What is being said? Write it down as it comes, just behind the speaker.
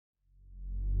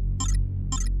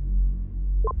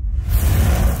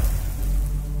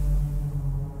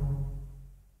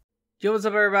Yo, what's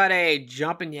up everybody?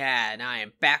 Jumpin' Yeah, and I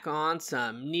am back on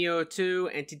some Nioh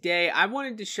 2, and today I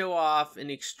wanted to show off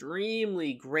an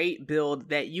extremely great build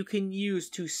that you can use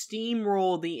to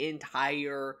steamroll the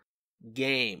entire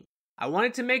game. I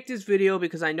wanted to make this video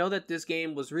because I know that this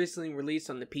game was recently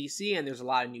released on the PC and there's a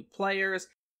lot of new players,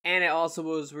 and it also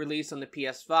was released on the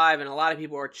PS5 and a lot of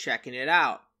people are checking it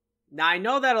out. Now I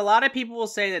know that a lot of people will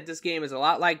say that this game is a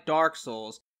lot like Dark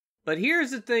Souls, but here's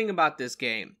the thing about this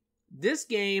game. This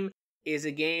game is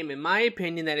a game, in my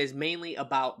opinion, that is mainly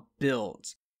about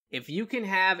builds. If you can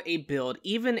have a build,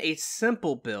 even a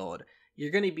simple build, you're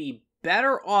going to be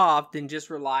better off than just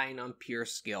relying on pure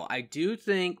skill. I do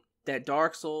think that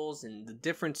Dark Souls and the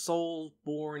different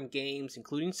Soulsborne games,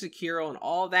 including Sekiro and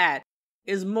all that,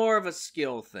 is more of a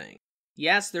skill thing.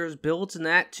 Yes, there's builds in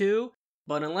that too,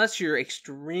 but unless you're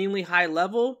extremely high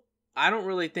level, I don't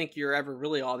really think you're ever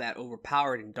really all that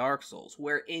overpowered in Dark Souls.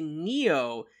 Where in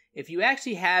Nioh, if you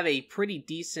actually have a pretty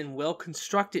decent,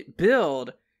 well-constructed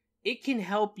build, it can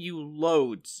help you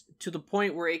loads to the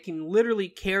point where it can literally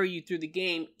carry you through the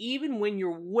game even when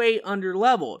you're way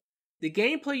under-leveled. The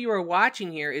gameplay you are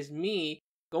watching here is me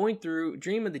going through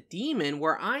Dream of the Demon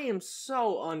where I am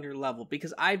so under-leveled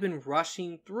because I've been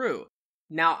rushing through.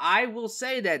 Now, I will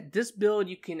say that this build,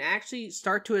 you can actually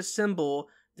start to assemble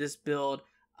this build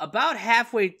about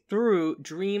halfway through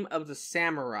Dream of the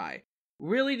Samurai.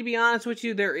 Really, to be honest with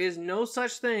you, there is no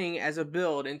such thing as a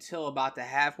build until about the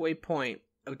halfway point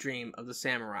of Dream of the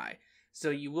Samurai.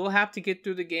 So you will have to get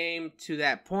through the game to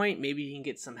that point. Maybe you can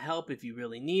get some help if you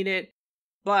really need it.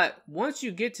 But once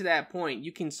you get to that point,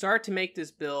 you can start to make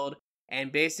this build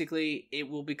and basically it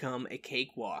will become a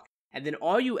cakewalk. And then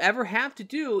all you ever have to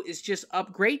do is just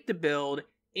upgrade the build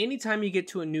anytime you get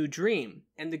to a new dream.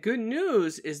 And the good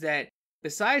news is that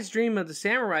besides Dream of the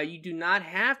Samurai, you do not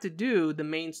have to do the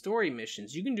main story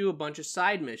missions. You can do a bunch of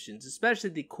side missions, especially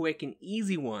the quick and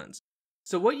easy ones.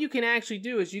 So what you can actually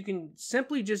do is you can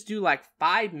simply just do like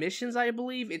 5 missions, I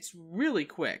believe. It's really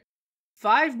quick.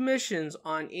 5 missions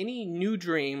on any new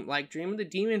dream, like Dream of the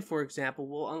Demon, for example,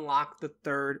 will unlock the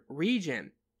 3rd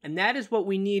region. And that is what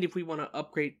we need if we want to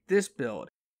upgrade this build.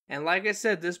 And like I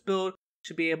said, this build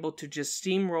should be able to just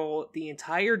steamroll the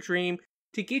entire dream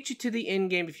to get you to the end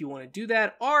game if you want to do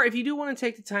that, or if you do want to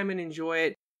take the time and enjoy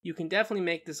it, you can definitely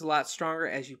make this a lot stronger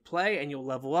as you play, and you'll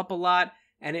level up a lot,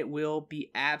 and it will be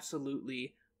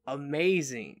absolutely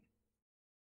amazing.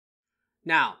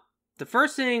 Now, the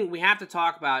first thing we have to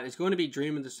talk about is going to be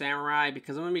Dream of the Samurai,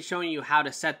 because I'm going to be showing you how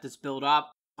to set this build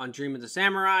up on Dream of the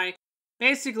Samurai.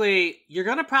 Basically, you're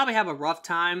going to probably have a rough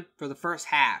time for the first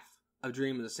half of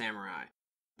Dream of the Samurai,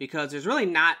 because there's really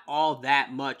not all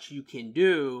that much you can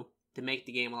do to make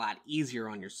the game a lot easier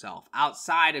on yourself,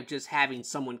 outside of just having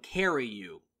someone carry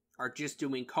you, or just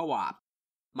doing co-op.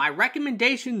 My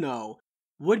recommendation, though,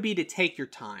 would be to take your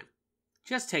time.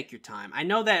 Just take your time. I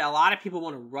know that a lot of people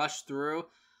want to rush through.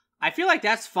 I feel like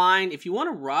that's fine. If you want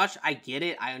to rush, I get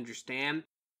it, I understand.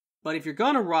 But if you're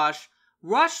going to rush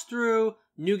through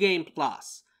New Game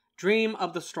Plus, Dream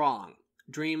of the Strong,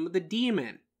 Dream of the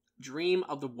Demon, Dream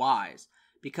of the Wise.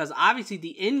 Because obviously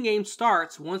the end game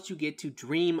starts once you get to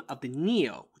Dream of the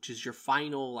Nioh, which is your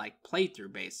final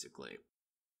playthrough basically.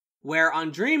 Where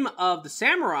on Dream of the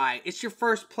Samurai, it's your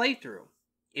first playthrough.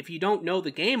 If you don't know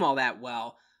the game all that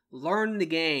well, learn the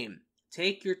game.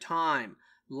 Take your time.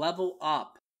 Level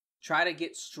up. Try to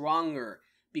get stronger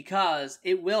because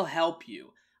it will help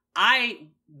you. I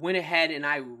went ahead and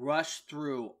I rushed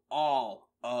through all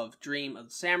of Dream of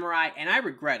the Samurai and I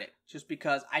regret it just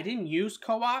because I didn't use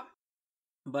co-op.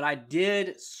 But I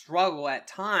did struggle at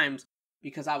times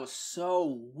because I was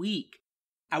so weak.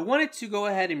 I wanted to go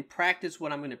ahead and practice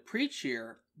what I'm going to preach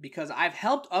here because I've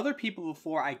helped other people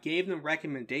before. I gave them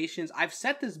recommendations. I've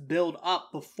set this build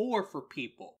up before for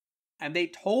people, and they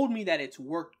told me that it's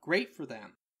worked great for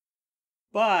them.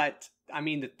 But, I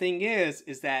mean, the thing is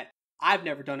that I've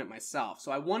never done it myself.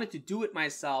 So I wanted to do it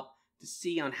myself to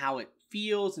see on how it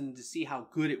feels and to see how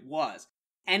good it was.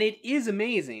 And it is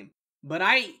amazing. But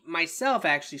I, myself,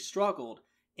 actually struggled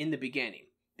in the beginning.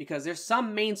 Because there's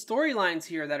some main storylines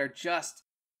here that are just,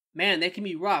 man, they can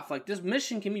be rough. Like, this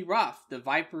mission can be rough. The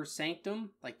Viper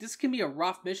Sanctum, this can be a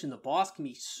rough mission. The boss can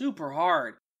be super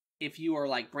hard if you are,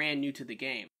 brand new to the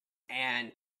game.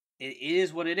 And it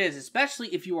is what it is, especially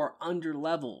if you are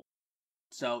under-leveled.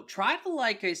 So, try to,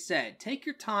 like I said, take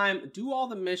your time, do all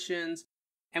the missions.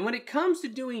 And when it comes to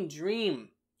doing Dream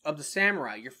of the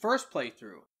Samurai, your first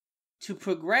playthrough, to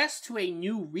progress to a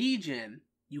new region,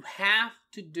 you have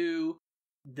to do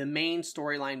the main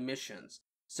storyline missions.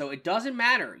 So it doesn't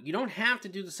matter. You don't have to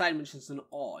do the side missions at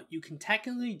all. You can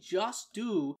technically just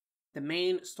do the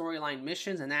main storyline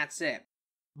missions and that's it.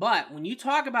 But when you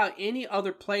talk about any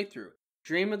other playthrough,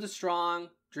 Dream of the Strong,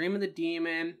 Dream of the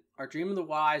Demon, or Dream of the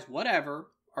Wise, whatever,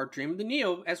 or Dream of the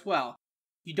Nioh as well,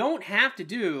 you don't have to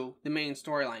do the main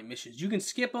storyline missions. You can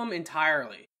skip them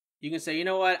entirely. You can say, you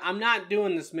know what, I'm not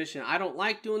doing this mission. I don't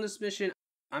like doing this mission.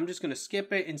 I'm just going to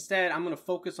skip it. Instead, I'm going to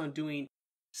focus on doing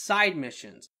side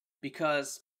missions.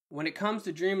 Because when it comes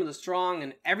to Dream of the Strong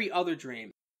and every other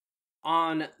dream,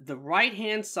 on the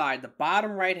right-hand side, the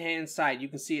bottom right-hand side, you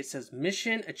can see it says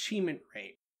Mission Achievement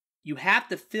Rate. You have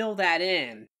to fill that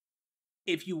in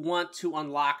if you want to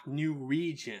unlock new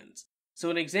regions. So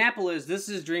an example is, this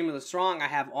is Dream of the Strong. I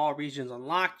have all regions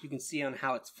unlocked. You can see on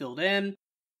how it's filled in.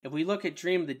 If we look at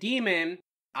Dream of the Demon,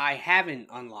 I haven't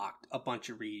unlocked a bunch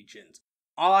of regions.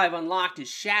 All I've unlocked is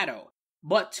Shadow.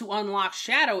 But to unlock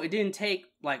Shadow, it didn't take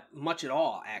like much at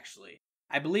all, actually.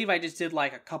 I believe I just did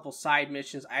like a couple side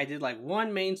missions. I did like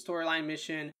one main storyline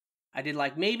mission. I did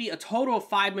like maybe a total of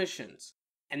 5 missions.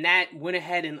 And that went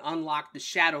ahead and unlocked the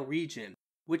Shadow region,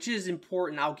 which is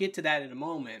important. I'll get to that in a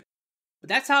moment. But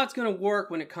that's how it's going to work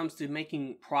when it comes to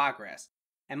making progress.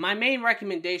 And my main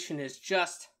recommendation is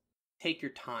just take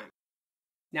your time.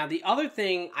 Now, the other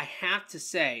thing I have to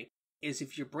say is,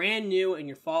 if you're brand new and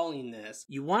you're following this,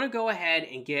 you want to go ahead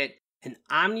and get an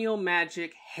Onmyo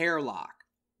Magic Hairlock.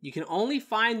 You can only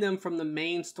find them from the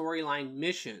main storyline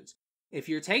missions. If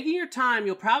you're taking your time,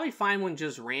 you'll probably find one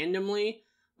just randomly,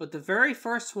 but the very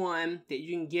first one that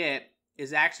you can get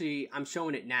is actually, I'm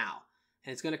showing it now,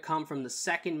 and it's going to come from the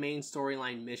second main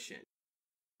storyline mission.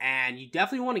 And you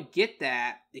definitely want to get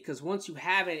that, because once you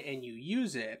have it and you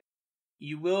use it,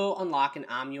 you will unlock an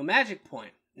Onmyo Magic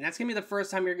Point. And that's going to be the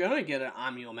first time you're going to get an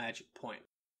Onmyo Magic Point.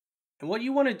 And what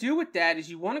you want to do with that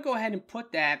is you want to go ahead and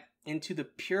put that into the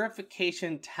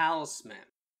Purification Talisman,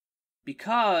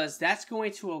 because that's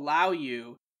going to allow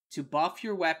you to buff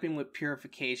your weapon with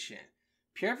Purification.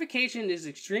 Purification is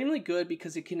extremely good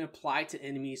because it can apply to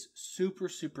enemies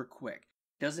super quick.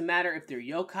 Doesn't matter if they're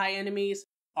yokai enemies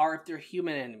or if they're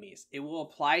human enemies. It will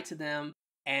apply to them,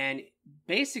 and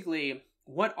basically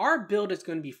what our build is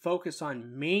going to be focused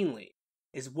on mainly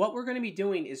is what we're going to be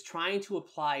doing is trying to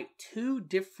apply 2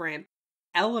 different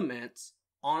elements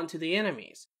onto the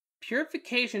enemies.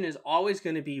 Purification is always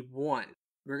going to be 1.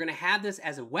 We're going to have this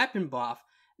as a weapon buff.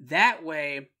 That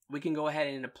way, we can go ahead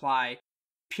and apply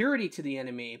purity to the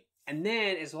enemy. And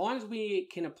then, as long as we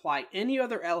can apply any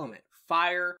other element,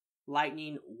 fire,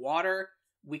 lightning, water,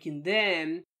 we can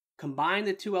then combine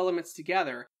the 2 elements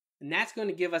together. And that's going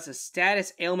to give us a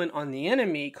status ailment on the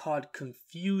enemy called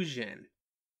Confusion.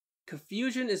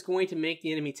 Confusion is going to make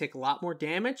the enemy take a lot more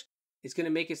damage. It's going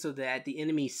to make it so that the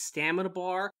enemy's stamina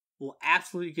bar will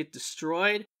absolutely get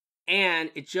destroyed, and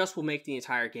it just will make the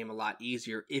entire game a lot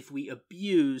easier if we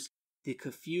abuse the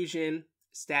Confusion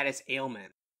status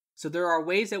ailment. So there are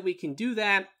ways that we can do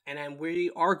that, and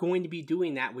we are going to be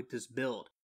doing that with this build.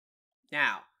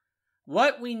 Now,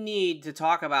 what we need to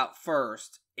talk about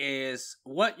first is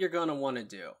what you're going to want to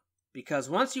do. Because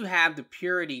once you have the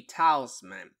Purity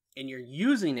Talisman and you're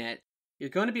using it, you're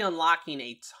going to be unlocking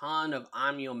a ton of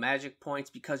Onmyo Magic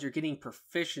Points because you're getting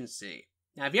proficiency.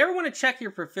 Now, if you ever want to check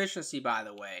your proficiency, by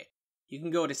the way, you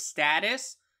can go to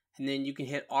Status, and then you can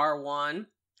hit R1,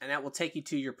 and that will take you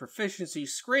to your proficiency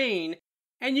screen,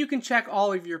 and you can check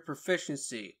all of your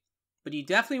proficiency. But you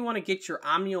definitely want to get your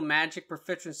Onmyo Magic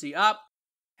proficiency up,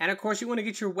 and of course you want to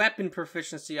get your weapon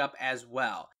proficiency up as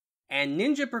well. And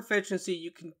ninja proficiency,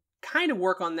 you can kind of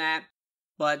work on that,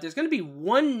 but there's going to be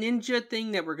one ninja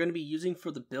thing that we're going to be using for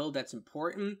the build that's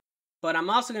important. But I'm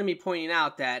also going to be pointing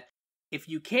out that if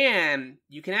you can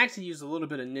actually use a little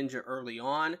bit of ninja early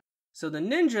on. So the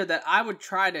ninja that I would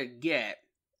try to get,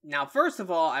 now first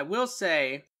of all, I will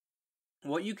say,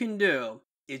 what you can do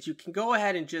is you can go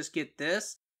ahead and just get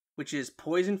this, which is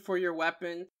poison for your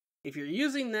weapon. If you're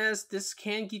using this, this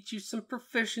can get you some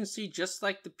proficiency, just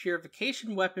like the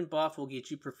purification weapon buff will get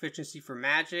you proficiency for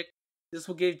magic. This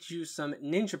will give you some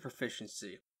ninja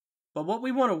proficiency. But what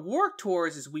we want to work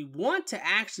towards is we want to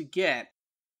actually get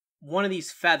one of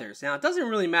these feathers. Now, it doesn't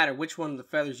really matter which one of the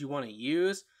feathers you want to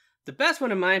use. The best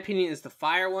one, in my opinion, is the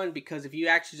fire one, because if you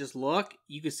actually just look,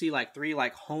 you can see like 3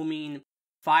 like homing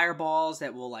fireballs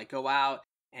that will like go out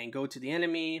and go to the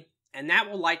enemy, and that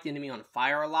will light the enemy on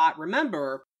fire a lot.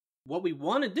 Remember, what we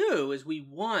want to do is we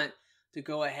want to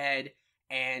go ahead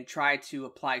and try to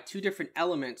apply 2 different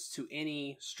elements to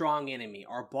any strong enemy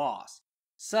or boss.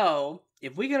 So,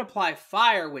 if we can apply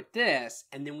fire with this,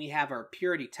 and then we have our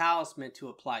Purity Talisman to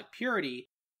apply purity,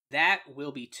 that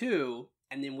will be 2,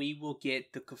 and then we will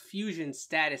get the Confusion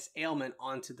status ailment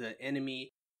onto the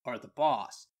enemy or the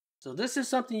boss. So this is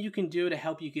something you can do to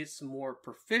help you get some more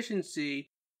proficiency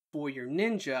for your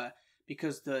ninja,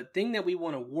 because the thing that we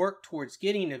want to work towards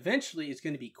getting eventually is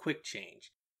going to be quick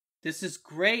change. This is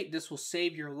great. This will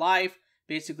save your life.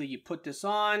 Basically, you put this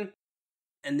on,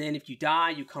 and then if you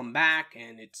die, you come back,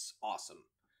 and it's awesome.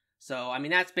 So, I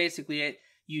mean, that's basically it.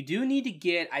 You do need to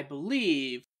get, I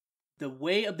believe, the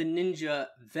Way of the Ninja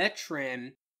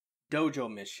Veteran Dojo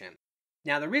mission.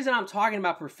 Now, the reason I'm talking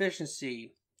about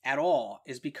proficiency at all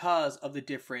is because of the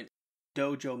different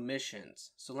dojo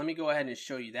missions. So let me go ahead and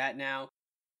show you that now.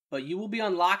 But you will be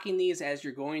unlocking these as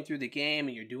you're going through the game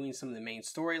and you're doing some of the main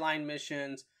storyline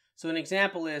missions. So an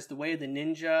example is the Way of the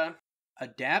Ninja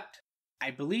Adept.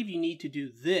 I believe you need to do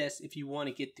this if you want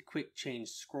to get the quick change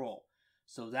scroll.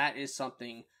 So that is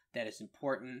something that is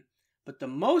important. But the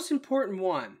most important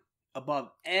one above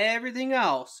everything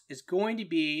else is going to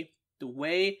be the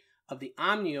Way of the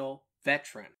Onmyo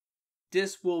Veteran.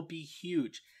 This will be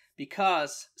huge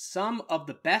because some of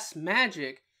the best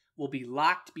magic will be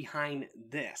locked behind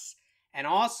this. And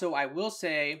also, I will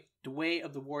say the Way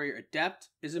of the Warrior Adept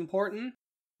is important,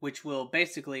 which will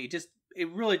basically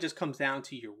it really just comes down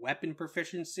to your weapon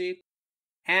proficiency.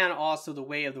 And also the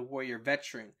Way of the Warrior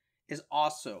Veteran is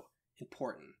also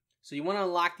important. So you want to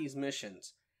unlock these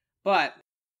missions. But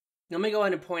let me go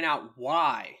ahead and point out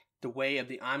why the Way of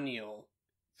the Onmyo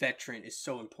Veteran is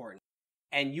so important.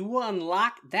 And you will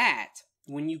unlock that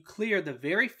when you clear the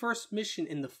very first mission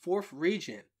in the 4th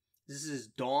region. This is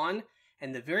Dawn,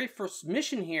 and the very first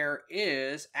mission here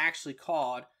is actually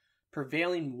called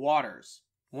Prevailing Waters.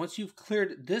 Once you've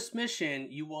cleared this mission,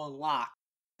 you will unlock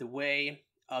the Way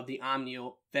of the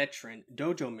Onmyo Veteran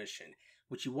Dojo mission,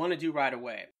 which you want to do right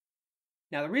away.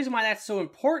 Now, the reason why that's so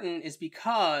important is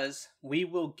because we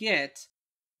will get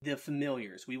the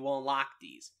familiars. We will unlock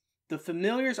these. The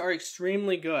familiars are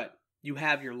extremely good. You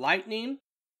have your lightning,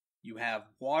 you have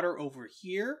water over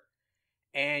here,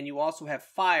 and you also have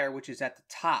fire, which is at the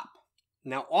top.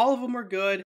 Now, all of them are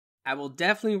good. I will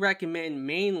definitely recommend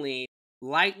mainly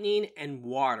lightning and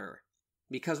water,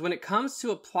 because when it comes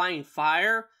to applying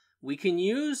fire, we can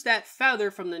use that feather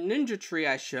from the ninja tree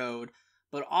I showed,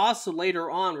 but also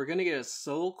later on, we're going to get a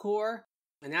soul core,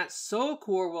 and that soul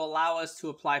core will allow us to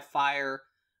apply fire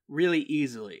really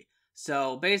easily.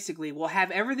 So basically, we'll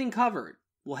have everything covered.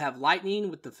 We'll have lightning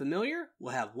with the familiar,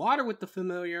 we'll have water with the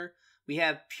familiar, we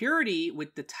have purity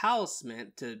with the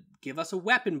talisman to give us a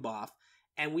weapon buff,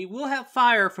 and we will have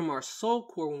fire from our soul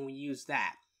core when we use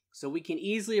that. So we can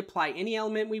easily apply any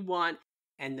element we want,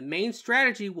 and the main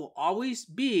strategy will always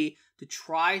be to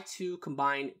try to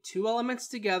combine 2 elements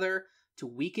together to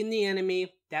weaken the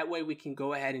enemy. That way we can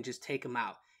go ahead and just take them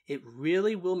out. It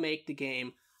really will make the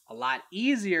game a lot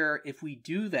easier if we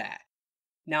do that.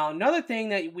 Now, another thing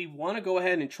that we want to go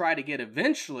ahead and try to get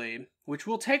eventually, which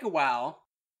will take a while,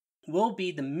 will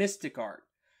be the Mystic Art.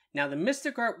 Now, the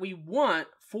Mystic Art we want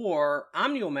for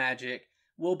Onmyo magic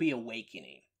will be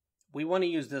Awakening. We want to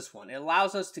use this one. It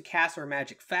allows us to cast our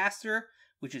magic faster,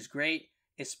 which is great,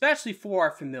 especially for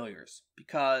our familiars,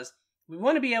 because we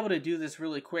want to be able to do this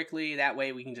really quickly. That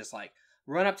way we can just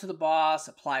run up to the boss,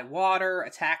 apply water,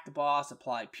 attack the boss,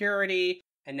 apply purity,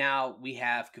 and now we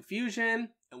have confusion,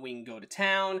 and we can go to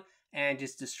town and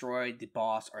just destroy the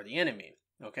boss or the enemy.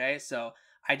 Okay, so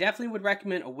I definitely would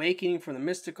recommend Awakening from the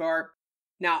Mystic Art.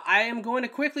 Now, I am going to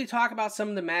quickly talk about some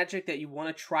of the magic that you want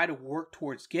to try to work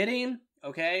towards getting.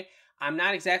 Okay, I'm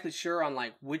not exactly sure on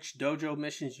which dojo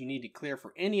missions you need to clear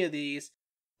for any of these,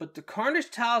 but the Carnage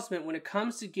Talisman, when it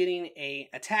comes to getting a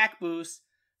attack boost,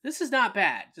 this is not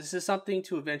bad. This is something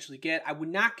to eventually get. I would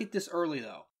not get this early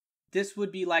though. This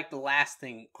would be the last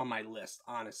thing on my list,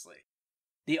 honestly.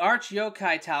 The Arch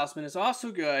Yokai Talisman is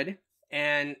also good,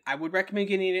 and I would recommend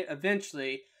getting it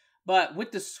eventually. But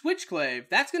with the Switchglaive,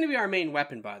 that's going to be our main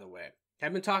weapon, by the way.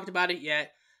 Haven't talked about it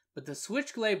yet, but the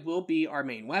Switchglaive will be our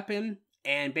main weapon.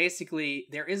 And basically,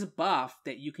 there is a buff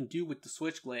that you can do with the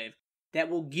Switchglaive that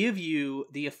will give you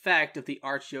the effect of the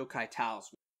Arch Yokai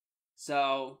Talisman.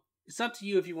 So, it's up to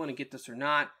you if you want to get this or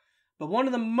not. But one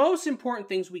of the most important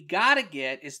things we gotta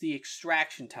get is the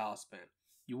Extraction Talisman.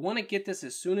 You want to get this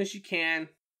as soon as you can.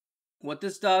 What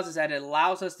this does is that it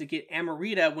allows us to get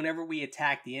Amarita whenever we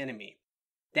attack the enemy.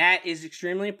 That is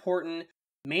extremely important,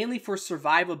 mainly for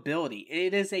survivability.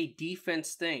 It is a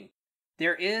defense thing.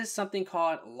 There is something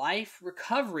called Life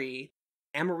Recovery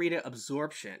Amarita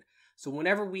Absorption. So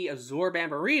whenever we absorb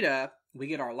Amarita, we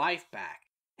get our life back.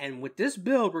 And with this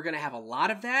build, we're going to have a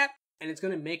lot of that, and it's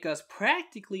going to make us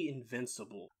practically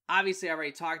invincible. Obviously, I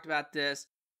already talked about this,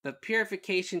 but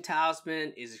Purification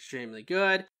Talisman is extremely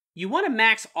good. You want to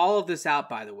max all of this out,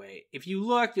 by the way. If you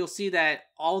look, you'll see that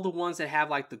all the ones that have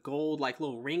the gold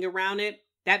little ring around it,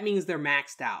 that means they're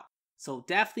maxed out. So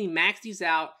definitely max these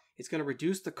out, It's going to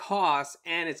reduce the cost,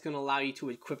 and it's going to allow you to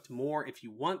equip more if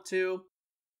you want to.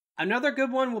 Another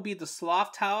good one will be the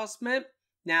Sloth Talisman.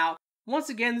 Now, once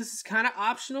again, this is kind of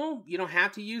optional. You don't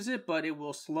have to use it, but it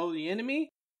will slow the enemy,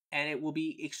 and it will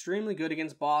be extremely good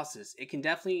against bosses. It can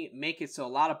definitely make it so a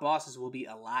lot of bosses will be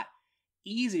a lot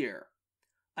easier.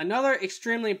 Another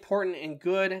extremely important and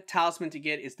good talisman to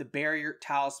get is the Barrier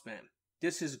Talisman.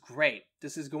 This is great.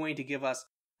 This is going to give us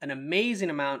an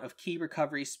amazing amount of key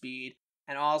recovery speed,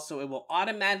 and also it will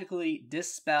automatically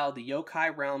dispel the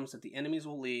yokai realms that the enemies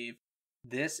will leave.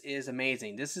 This is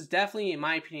amazing. This is definitely, in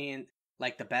my opinion,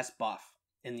 like the best buff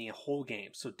in the whole game.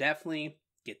 So definitely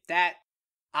get that.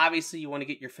 Obviously, you want to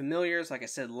get your familiars. Like I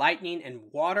said, lightning and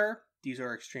water. These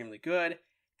are extremely good.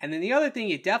 And then the other thing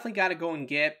you definitely got to go and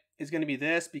get is going to be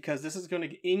this, because this is going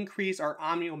to increase our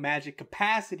Onmyo magic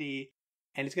capacity,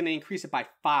 and it's going to increase it by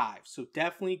 5. So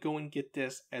definitely go and get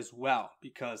this as well,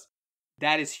 because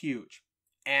that is huge.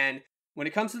 And when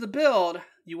it comes to the build,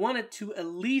 you want it to at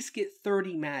least get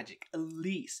 30 magic, at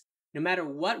least. No matter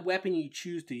what weapon you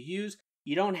choose to use,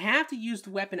 you don't have to use the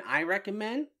weapon I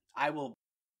recommend. I will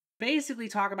basically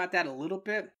talk about that a little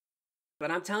bit,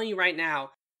 but I'm telling you right now,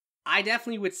 I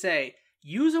definitely would say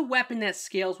use a weapon that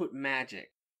scales with magic.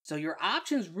 So your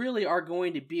options really are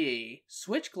going to be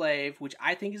Switchglaive, which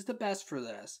I think is the best for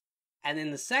this. And then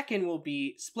the second will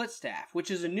be Split Staff, which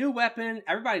is a new weapon.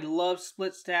 Everybody loves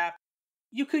Split Staff.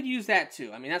 You could use that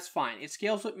too. I mean, that's fine. It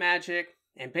scales with magic,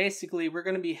 and basically we're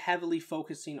going to be heavily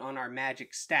focusing on our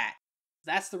magic stat.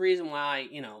 That's the reason why,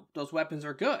 those weapons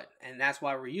are good, and that's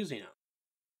why we're using them.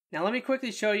 Now let me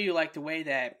quickly show you like the way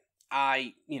that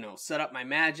I, set up my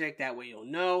magic. That way you'll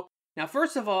know. Now,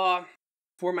 first of all,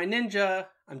 for my ninja,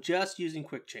 I'm just using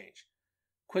quick change.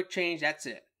 Quick change, that's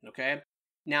it, okay?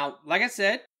 Now, like I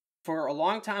said, for a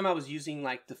long time I was using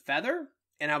like the feather,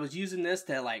 and I was using this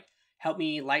to like help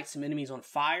me light some enemies on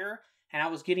fire, and I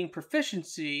was getting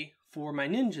proficiency for my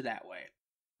ninja that way.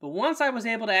 But once I was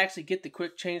able to actually get the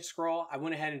quick change scroll, I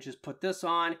went ahead and just put this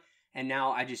on, and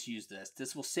now I just use this.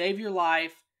 This will save your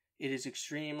life. It is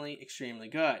extremely, extremely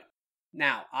good.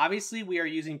 Now, obviously, we are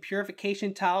using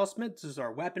Purification Talisman. This is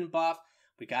our weapon buff.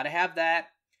 We got to have that.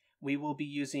 We will be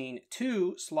using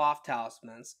 2 Sloth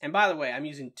Talismans. And by the way, I'm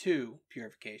using 2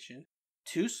 Purification,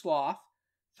 2 Sloth,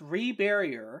 3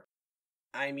 Barrier.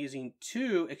 I'm using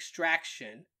 2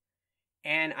 Extraction,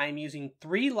 and I'm using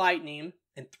 3 Lightning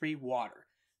and 3 Water.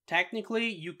 Technically,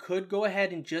 you could go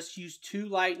ahead and just use 2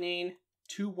 Lightning,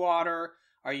 2 Water,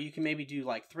 or you can maybe do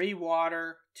like 3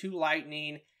 Water, 2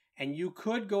 Lightning, and you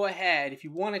could go ahead, if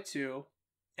you wanted to,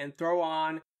 and throw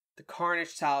on the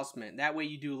Carnage Talisman. That way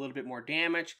you do a little bit more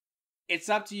damage. It's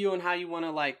up to you on how you want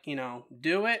to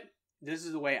do it. This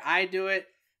is the way I do it.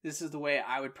 This is the way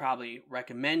I would probably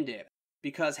recommend it.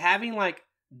 Because having like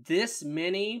this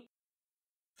many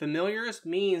familiars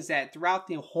means that throughout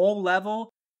the whole level,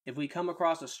 if we come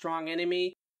across a strong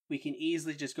enemy, we can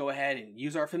easily just go ahead and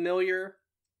use our familiar,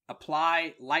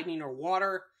 apply lightning or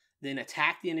water, then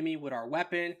attack the enemy with our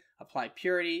weapon, apply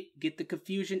purity, get the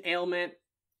confusion ailment,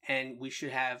 and we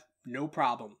should have no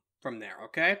problem from there,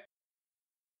 okay?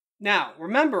 Now,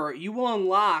 remember, you will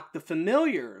unlock the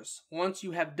familiars once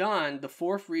you have done the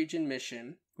 4th region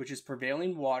mission, which is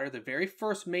Prevailing Water, the very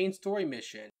first main story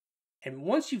mission. And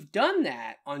once you've done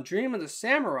that on Dream of the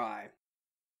Samurai,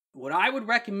 what I would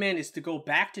recommend is to go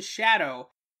back to Shadow,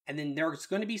 and then there's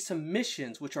going to be some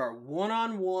missions which are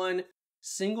one-on-one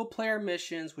single-player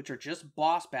missions, which are just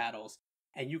boss battles,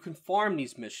 and you can farm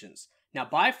these missions. Now,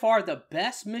 by far, the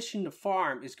best mission to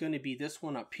farm is going to be this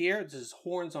one up here. This is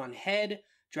Horns on Head,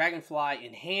 Dragonfly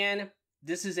in Hand.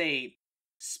 This is a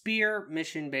spear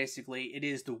mission, basically. It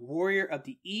is the Warrior of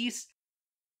the East.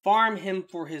 Farm him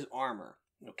for his armor,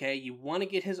 okay? You want to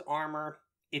get his armor.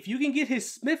 If you can get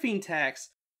his smithing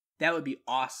text, that would be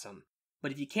awesome.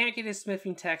 But if you can't get his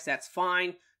smithing text, that's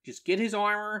fine. Just get his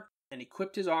armor and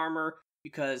equip his armor,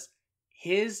 because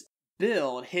his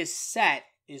build, his set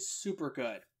is super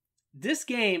good. This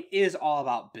game is all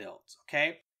about builds,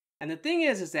 okay? And the thing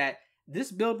is that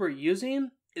this build we're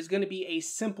using is going to be a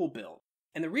simple build.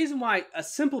 And the reason why a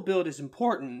simple build is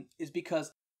important is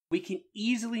because we can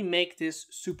easily make this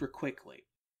super quickly.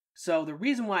 So the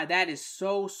reason why that is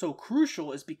so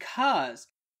crucial is because,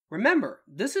 remember,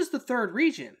 this is the 3rd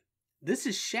region. This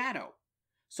is Shadow.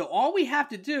 So all we have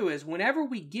to do is whenever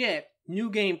we get New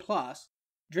Game Plus,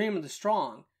 Dream of the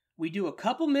Strong, we do a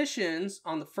couple missions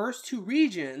on the first 2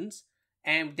 regions,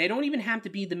 and they don't even have to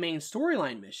be the main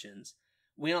storyline missions.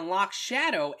 We unlock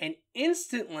Shadow, and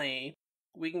instantly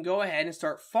we can go ahead and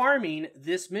start farming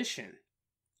this mission.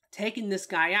 Taking this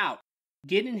guy out,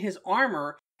 getting his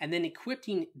armor, and then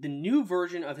equipping the new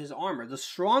version of his armor, the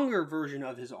stronger version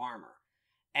of his armor.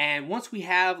 And once we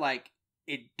have like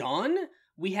it done,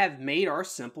 we have made our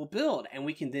simple build, and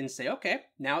we can then say, okay,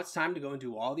 now it's time to go and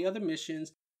do all the other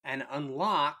missions and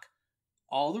unlock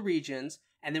all the regions.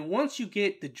 And then once you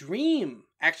get the dream,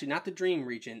 actually not the dream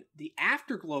region, the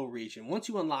afterglow region, once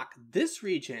you unlock this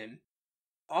region,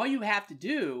 all you have to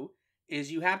do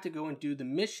is you have to go and do the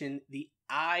mission, the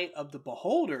Eye of the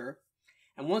Beholder.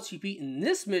 And once you've beaten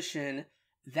this mission,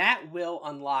 that will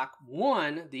unlock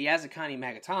 1, the Yazakani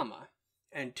Magatama,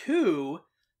 and 2,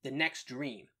 the next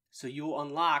dream. So you'll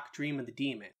unlock Dream of the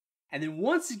Demon. And then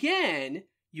once again,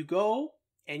 you go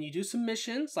and you do some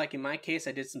missions. Like in my case,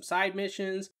 I did some side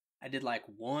missions. I did like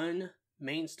 1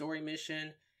 main story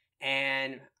mission.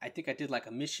 And I think I did like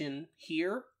a mission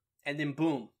here. And then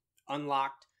boom,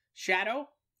 unlocked Shadow.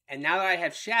 And now that I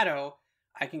have Shadow,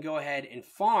 I can go ahead and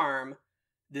farm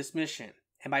this mission.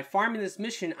 And by farming this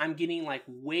mission, I'm getting like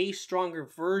way stronger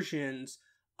versions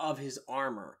of his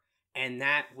armor. And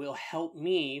that will help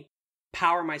me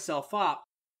power myself up.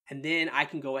 And then I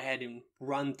can go ahead and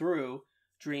run through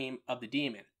Dream of the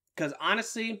Demon. Because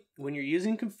honestly, when you're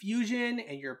using confusion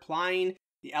and you're applying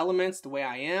the elements the way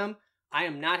I am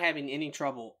not having any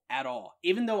trouble at all.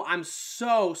 Even though I'm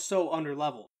so under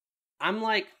level. I'm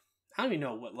like, I don't even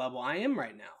know what level I am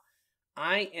right now.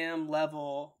 I am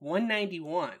level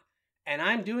 191. And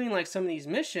I'm doing like some of these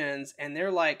missions and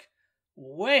they're like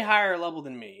way higher level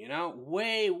than me, you know?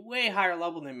 Way higher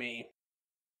level than me.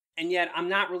 And yet I'm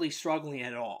not really struggling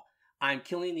at all. I'm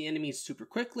killing the enemies super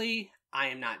quickly. I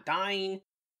am not dying.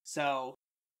 So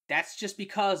that's just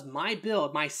because my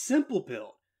build, my simple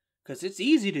build, because it's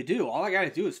easy to do. All I got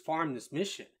to do is farm this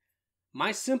mission.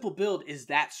 My simple build is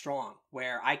that strong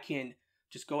where I can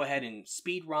just go ahead and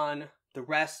speed run the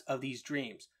rest of these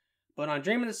dreams. But on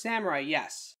Dream of the Samurai,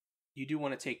 yes, you do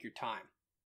want to take your time.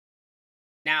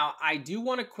 Now, I do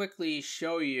want to quickly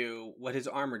show you what his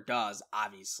armor does,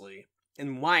 obviously,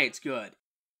 and why it's good.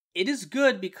 It is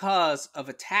good because of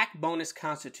attack bonus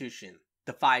constitution,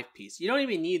 the 5-piece. You don't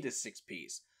even need the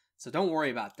 6-piece, so don't worry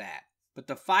about that. But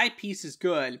the 5-piece is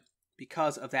good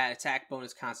because of that attack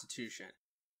bonus constitution.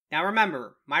 Now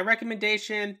remember, my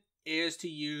recommendation is to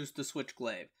use the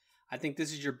Switchglaive. I think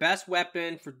this is your best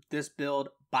weapon for this build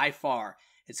by far.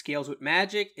 It scales with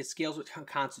magic, it scales with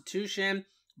constitution.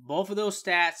 Both of those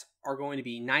stats are going to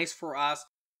be nice for us.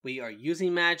 We are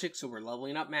using magic, so we're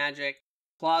leveling up magic.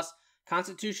 Plus,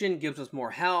 constitution gives us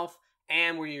more health,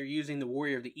 and we're using the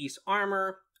Warrior of the East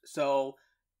armor, so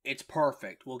it's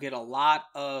perfect. We'll get a lot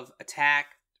of attack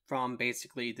from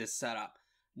basically this setup.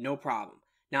 No problem.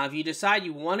 Now, if you decide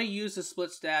you want to use the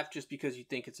split staff just because you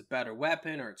think it's a better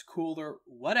weapon or it's cooler,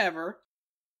 whatever,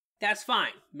 that's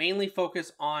fine. Mainly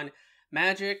focus on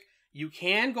magic. You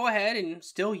can go ahead and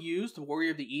still use the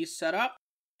Warrior of the East setup,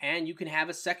 and you can have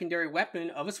a secondary weapon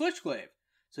of a Switchglaive.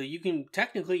 So you can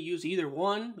technically use either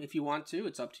one if you want to.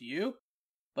 It's up to you.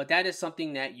 But that is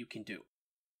something that you can do.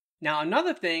 Now,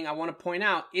 another thing I want to point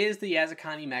out is the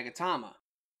Yazakani Magatama.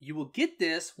 You will get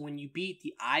this when you beat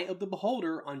the Eye of the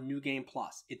Beholder on New Game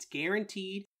Plus. It's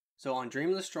guaranteed. So on Dream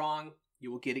of the Strong,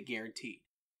 you will get it guaranteed.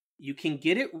 You can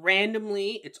get it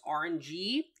randomly. It's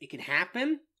RNG. It can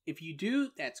happen. If you do,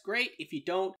 that's great. If you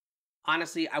don't,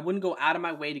 honestly, I wouldn't go out of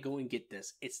my way to go and get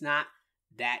this. It's not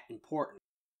that important.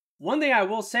 One thing I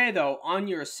will say, though, on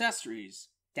your accessories,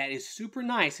 that is super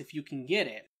nice if you can get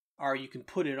it, or you can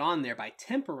put it on there by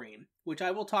tempering, which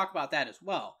I will talk about that as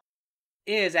well,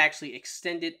 is actually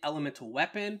Extended Elemental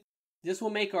Weapon. This will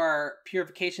make our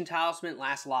Purification Talisman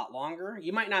last a lot longer.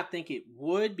 You might not think it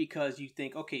would because you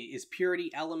think, okay, is Purity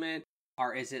Element,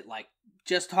 or is it like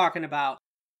just talking about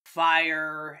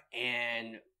fire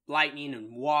and lightning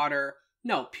and water?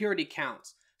 No, Purity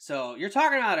counts. So you're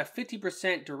talking about a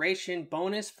 50% duration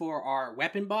bonus for our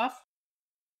weapon buff.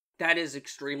 That is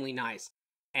extremely nice.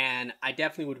 And I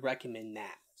definitely would recommend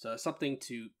that. So it's something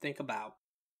to think about.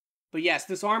 But yes,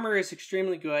 this armor is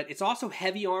extremely good. It's also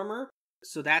heavy armor.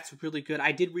 So that's really good.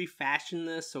 I did refashion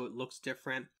this so it looks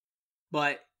different.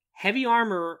 But heavy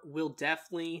armor will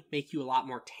definitely make you a lot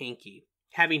more tanky.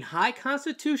 Having high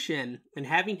constitution and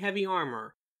having heavy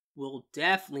armor will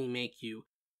definitely make you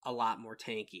a lot more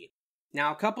tanky.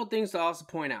 Now, a couple things to also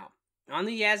point out. On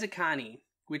the Yazakani,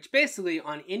 which basically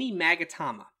on any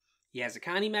Magatama,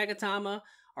 Yazakani Magatama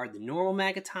or the normal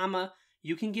Magatama,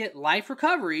 you can get life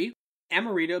recovery and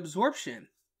Marita absorption.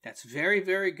 That's very,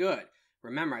 very good.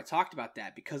 Remember, I talked about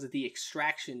that because of the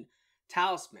extraction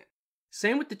talisman.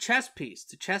 Same with the chest piece.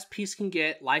 The chest piece can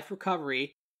get life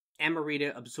recovery and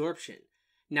Marita absorption.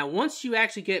 Now, once you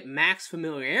actually get max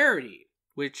familiarity,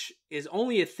 which is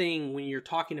only a thing when you're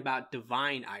talking about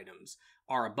divine items,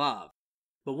 are above.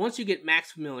 But once you get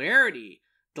max familiarity,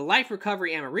 the life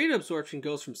recovery Amarita absorption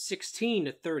goes from 16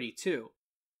 to 32.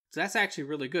 So that's actually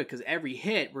really good because every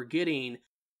hit we're getting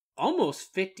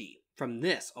almost 50 from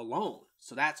this alone.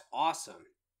 So that's awesome.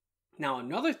 Now,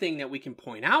 another thing that we can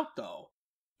point out though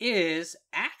is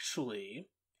actually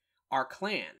our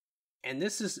clan. And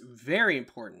this is very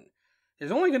important.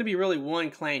 There's only going to be really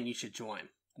one clan you should join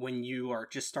when you are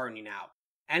just starting out.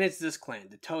 And it's this clan,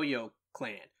 the Toyo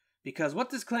clan. Because what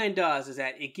this clan does is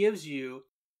that it gives you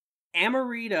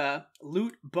Amarita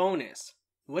loot bonus.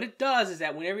 What it does is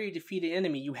that whenever you defeat an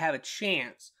enemy, you have a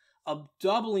chance of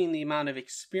doubling the amount of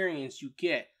experience you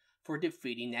get for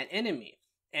defeating that enemy.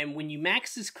 And when you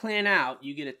max this clan out,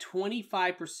 you get a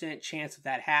 25% chance of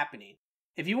that happening.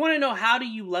 If you want to know how do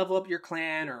you level up your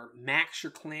clan or max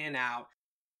your clan out,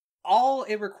 all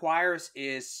it requires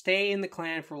is stay in the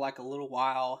clan for like a little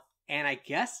while and I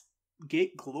guess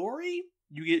get glory?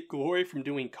 You get glory from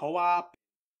doing co-op,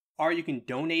 or you can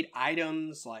donate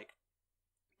items. Like,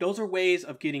 those are ways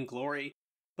of getting glory.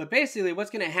 But basically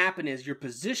what's going to happen is your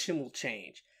position will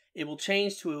change. It will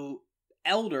change to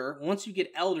Elder. Once you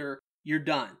get Elder, you're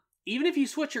done. Even if you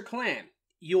switch your clan,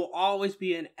 you'll always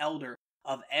be an Elder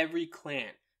of every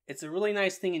clan. It's a really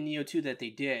nice thing in Nioh 2 that they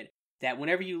did, that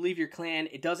whenever you leave your clan,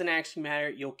 it doesn't actually matter.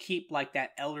 You'll keep like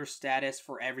that Elder status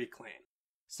for every clan.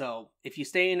 So if you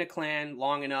stay in a clan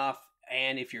long enough,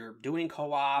 and if you're doing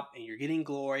co-op and you're getting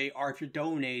glory, or if you're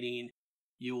donating,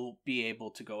 you'll be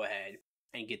able to go ahead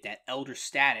and get that Elder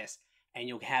status, and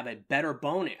you'll have a better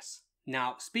bonus.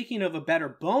 Now, speaking of a better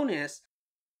bonus,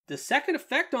 the second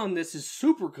effect on this is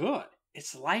super good.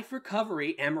 It's life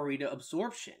recovery Amarita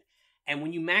absorption. And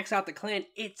when you max out the clan,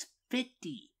 it's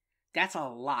 50. That's a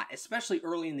lot, especially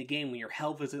early in the game when your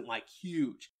health isn't like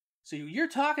huge. So you're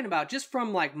talking about, just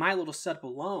from like my little setup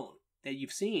alone that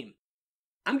you've seen,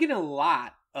 I'm getting a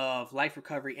lot of life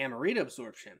recovery Amarita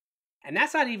absorption. And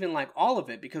that's not even like all of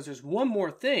it, because there's one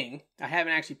more thing I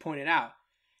haven't actually pointed out.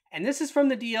 And this is from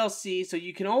the DLC, so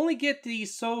you can only get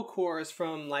these soul cores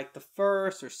from like the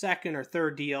first or second or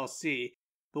third DLC.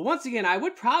 But once again, I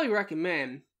would probably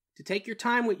recommend to take your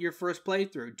time with your first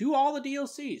playthrough. Do all the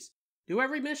DLCs. Do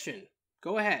every mission.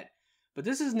 Go ahead. But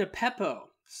this is Nepepo.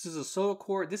 This is a soul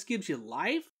core. This gives you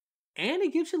life, and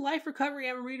it gives you life recovery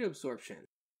Amarita absorption.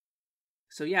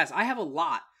 So yes, I have a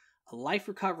lot of life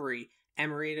recovery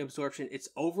Amarita absorption. It's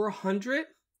over 100,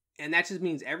 and that just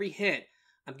means every hit,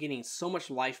 I'm getting so much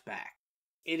life back.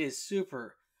 It is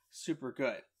super, super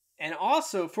good. And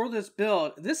also, for this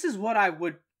build, this is what I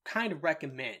would kind of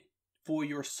recommend for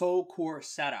your soul core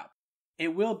setup.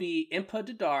 It will be Impa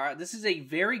Dadara. This is a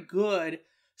very good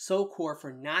soul core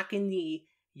for knocking the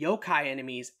yokai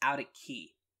enemies out of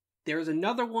ki. There's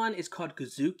another one, it's called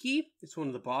Kazuki. It's one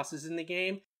of the bosses in the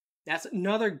game. That's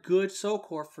another good soul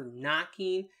core for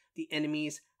knocking the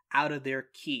enemies out of their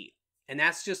ki. And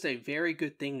that's just a very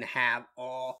good thing to have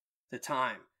all the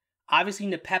time. Obviously,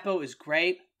 Nepepo is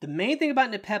great. The main thing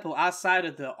about Nepepo, outside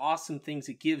of the awesome things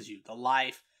it gives you, the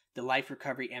life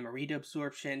recovery Amarita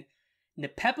absorption,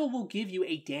 Nepepo will give you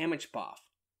a damage buff.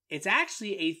 It's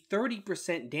actually a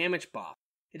 30% damage buff.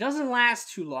 It doesn't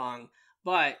last too long,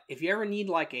 but if you ever need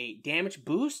like a damage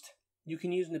boost, you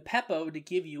can use Nepepo to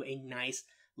give you a nice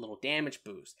little damage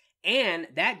boost. And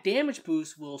that damage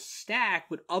boost will stack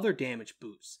with other damage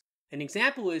boosts. An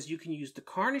example is you can use the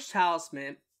Carnage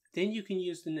Talisman, then you can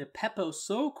use the Nepepo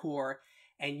Soul Core,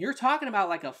 and you're talking about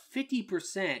like a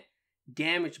 50%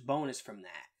 damage bonus from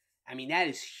that. I mean, that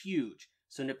is huge.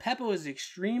 So Nepepo is an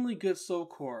extremely good Soul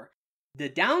Core. The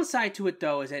downside to it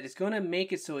though is that it's going to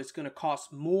make it so it's going to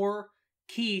cost more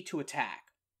ki to attack.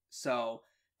 So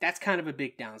that's kind of a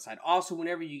big downside. Also,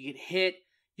 whenever you get hit,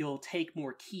 you'll take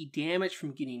more ki damage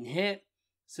from getting hit.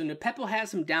 So Nepepo has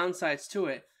some downsides to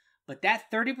it, but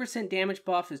that 30% damage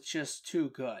buff is just too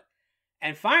good.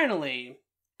 And finally,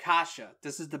 Kasha.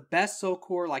 This is the best soul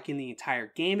core like in the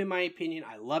entire game in my opinion.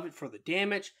 I love it for the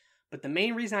damage, but the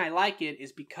main reason I like it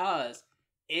is because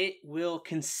it will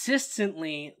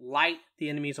consistently light the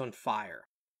enemies on fire.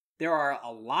 There are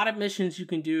a lot of missions you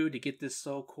can do to get this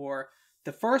soul core.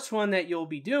 The first one that you'll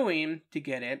be doing to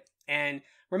get it, and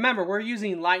remember, we're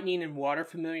using lightning and water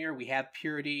familiar. We have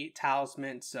purity,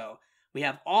 talisman, so we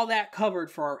have all that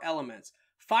covered for our elements.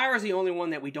 Fire is the only one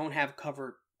that we don't have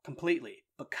covered completely.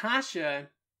 But Kasha,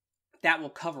 that will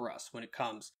cover us when it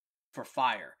comes for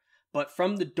fire. But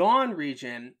from the Dawn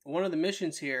region, one of the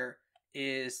missions here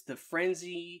is the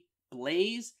Frenzy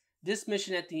Blaze. This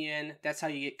mission at the end, that's how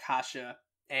you get Kasha.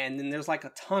 And then there's like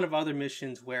a ton of other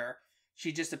missions where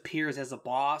she just appears as a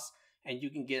boss and you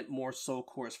can get more soul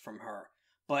cores from her.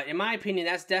 But in my opinion,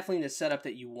 that's definitely the setup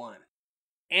that you want.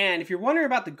 And if you're wondering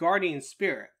about the Guardian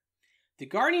Spirit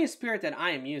that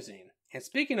I am using, and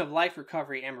speaking of life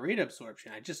recovery and Amrita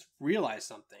absorption, I just realized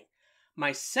something.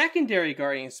 My secondary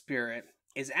Guardian Spirit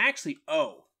is actually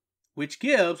O, which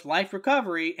gives life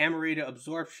recovery and Amrita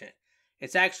absorption.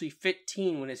 It's actually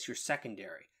 15 when it's your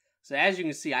secondary. So as you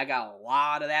can see, I got a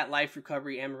lot of that life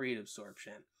recovery and Amrita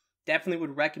absorption. Definitely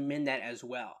would recommend that as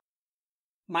well.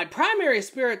 My primary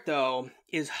spirit, though,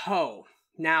 is Ho.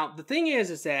 Now, the thing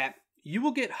is that you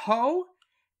will get Ho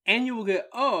and you will get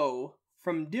O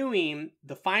from doing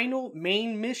the final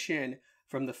main mission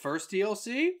from the first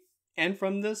DLC and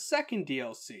from the second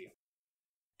DLC.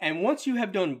 And once you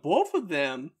have done both of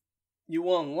them, you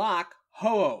will unlock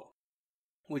Ho-Oh,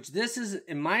 which this is,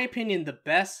 in my opinion, the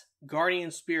best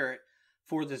Guardian Spirit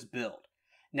for this build.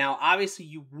 Now, obviously,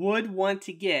 you would want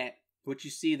to get what you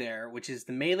see there, which is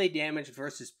the melee damage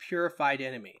versus purified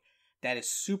enemy. That is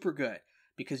super good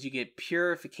because you get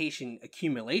purification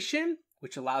accumulation,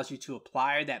 which allows you to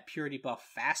apply that purity buff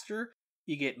faster.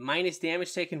 You get minus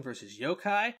damage taken versus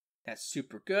yokai. That's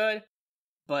super good.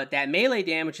 But that melee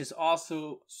damage is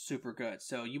also super good.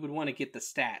 So you would want to get the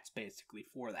stats basically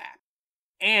for that.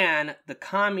 And the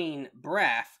calming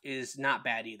breath is not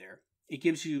bad either. It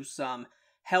gives you some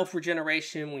health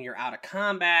regeneration when you're out of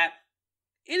combat.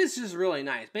 It is just really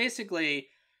nice. Basically,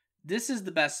 this is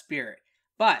the best spirit.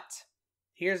 But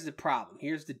here's the problem.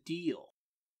 Here's the deal.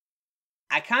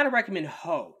 I kind of recommend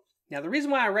Ho. Now, the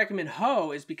reason why I recommend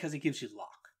Ho is because it gives you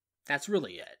luck. That's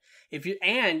really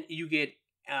it. You get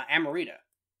Amrita.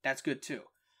 That's good too.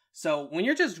 So when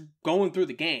you're just going through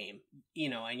the game,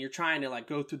 and you're trying to like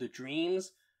go through the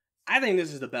dreams, I think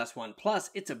this is the best one. Plus,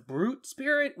 it's a brute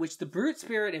spirit, which the brute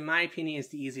spirit, in my opinion, is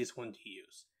the easiest one to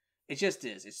use. It just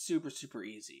is. It's super, super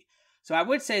easy. So I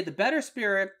would say the better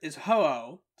spirit is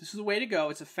Ho-Oh. This is the way to go.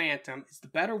 It's a phantom. It's the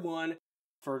better one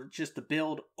for just the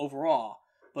build overall.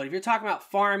 But if you're talking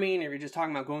about farming, or if you're just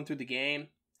talking about going through the game,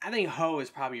 I think Ho is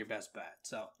probably your best bet.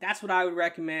 So that's what I would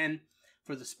recommend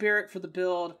for the spirit for the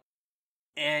build.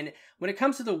 And when it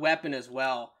comes to the weapon as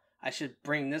well, I should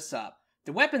bring this up.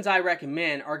 The weapons I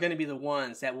recommend are going to be the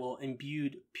ones that will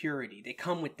imbue purity. They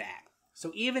come with that.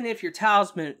 So even if your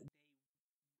talisman,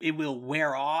 it will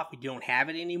wear off, you don't have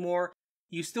it anymore,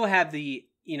 you still have the,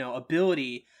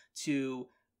 ability to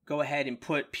go ahead and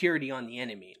put purity on the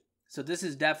enemy. So this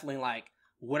is definitely like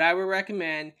what I would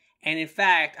recommend. And in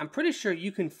fact, I'm pretty sure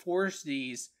you can forge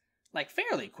these like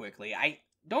fairly quickly. I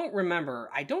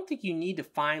don't think you need to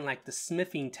find like the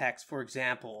smithing text, for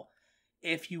example,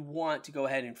 if you want to go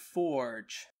ahead and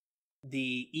forge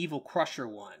the Evil Crusher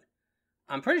one.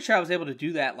 I'm pretty sure I was able to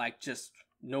do that like just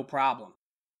no problem.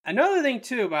 Another thing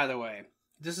too, by the way,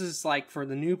 this is like for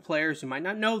the new players who might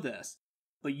not know this,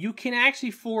 but you can actually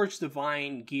forge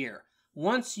divine gear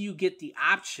once you get the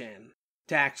option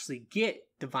to actually get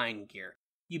divine gear.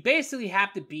 You basically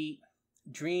have to beat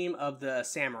Dream of the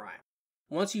Samurai.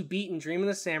 Once you've beaten Dream of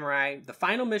the Samurai, the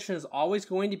final mission is always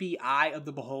going to be Eye of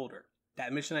the Beholder.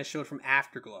 That mission I showed from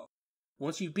Afterglow.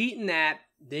 Once you've beaten that,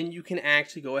 then you can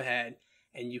actually go ahead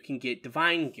and you can get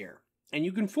divine gear. And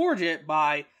you can forge it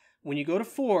by, when you go to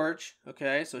forge,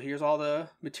 okay, so here's all the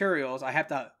materials. I have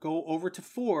to go over to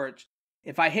forge.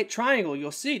 If I hit triangle,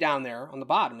 you'll see down there on the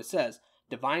bottom, it says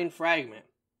Divine Fragment.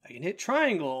 I can hit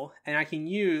triangle and I can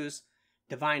use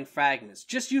Divine Fragments.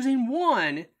 Just using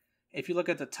one, if you look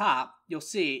at the top, you'll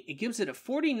see it gives it a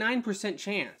 49%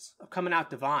 chance of coming out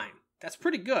divine. That's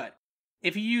pretty good.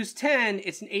 If you use 10,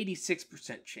 it's an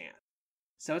 86% chance.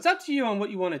 So it's up to you on what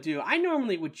you want to do. I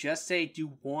normally would just say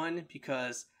do one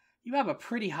because you have a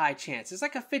pretty high chance. It's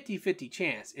like a 50-50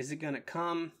 chance. Is it going to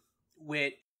come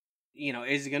with,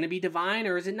 is it going to be divine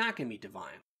or is it not going to be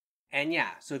divine? And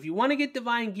yeah, so if you want to get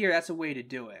divine gear, that's a way to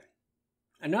do it.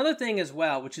 Another thing as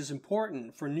well, which is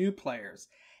important for new players,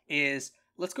 is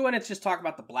let's go ahead and just talk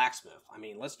about the Blacksmith.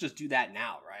 Let's just do that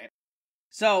now, right?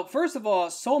 So, first of all,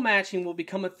 soul matching will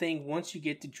become a thing once you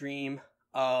get to Dream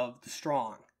of the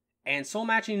Strong. And soul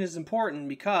matching is important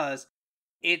because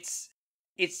it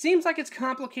seems like it's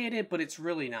complicated, but it's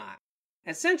really not.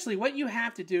 Essentially, what you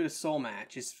have to do to soul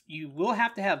match is you will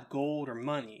have to have gold or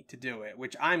money to do it,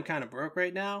 which I'm kind of broke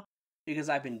right now because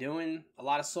I've been doing a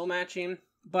lot of soul matching.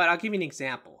 But I'll give you an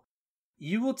example.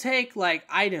 You will take like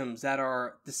items that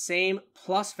are the same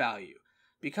plus value.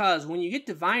 Because when you get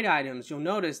divine items, you'll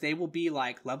notice they will be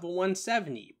like level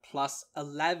 170 plus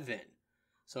 11.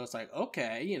 So it's like,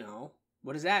 okay,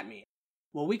 what does that mean?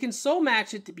 Well, we can soul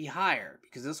match it to be higher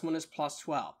because this one is plus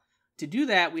 12. To do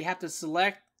that, we have to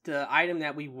select the item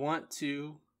that we want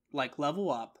to like level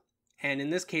up. And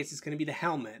in this case, it's going to be the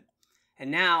helmet.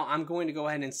 And now I'm going to go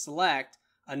ahead and select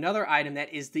another item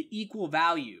that is the equal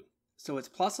value. So it's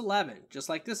plus 11, just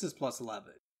like this is plus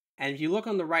 11. And if you look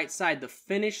on the right side, the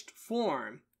finished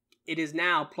form, it is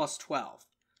now plus 12.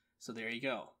 So there you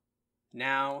go.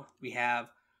 Now we have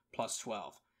plus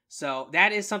 12. So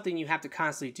that is something you have to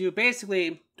constantly do.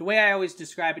 Basically, the way I always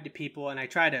describe it to people, and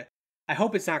I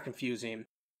hope it's not confusing,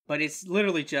 but it's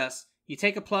literally just, you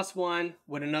take a plus 1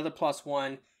 with another plus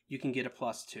 1, you can get a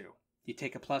plus 2. You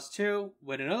take a plus 2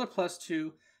 with another plus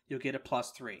 2, you'll get a plus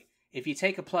 3. If you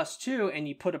take a plus 2 and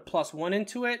you put a plus 1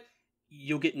 into it,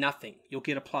 you'll get nothing. You'll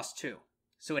get a plus 2.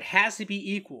 So it has to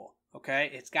be equal, okay?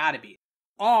 It's got to be.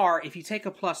 Or if you take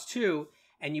a plus 2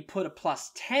 and you put a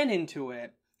plus 10 into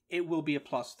it, it will be a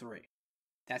plus 3.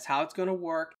 That's how it's going to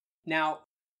work. Now,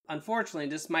 unfortunately,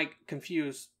 this might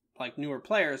confuse like newer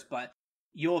players, but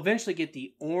you'll eventually get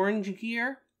the orange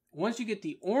gear. Once you get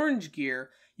the orange gear,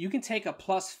 you can take a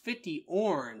plus 50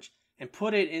 orange and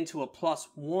put it into a plus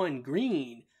 1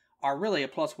 green, or really a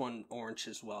plus 1 orange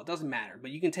as well. It doesn't matter, but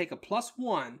you can take a plus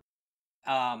 1,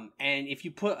 and if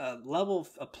you put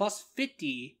a plus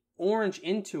 50 orange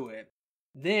into it,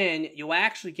 then you'll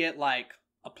actually get like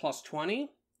a plus 20.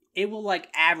 It will like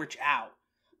average out,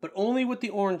 but only with the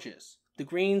oranges. The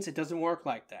greens, it doesn't work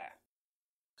like that.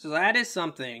 So that is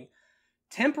something.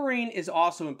 Tempering is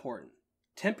also important.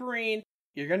 Tempering,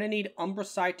 you're going to need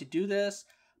Umbracite to do this,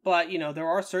 but you know, there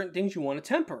are certain things you want to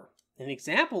temper. An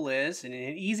example is, and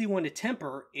an easy one to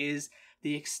temper is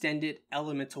the extended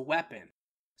elemental weapon.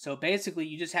 So basically,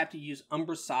 you just have to use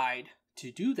Umbracide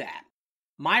to do that.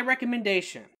 My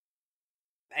recommendation,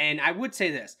 and I would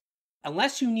say this,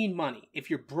 unless you need money, if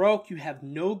you're broke, you have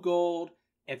no gold,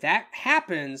 if that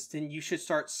happens, then you should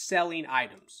start selling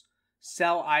items.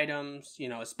 Sell items, you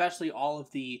know, especially all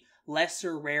of the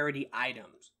lesser rarity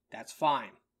items. That's fine.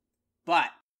 But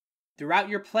throughout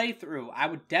your playthrough, I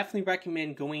would definitely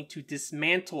recommend going to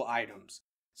dismantle items.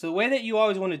 So the way that you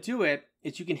always want to do it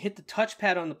is you can hit the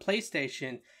touchpad on the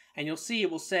PlayStation and you'll see it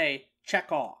will say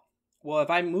check all. Well, if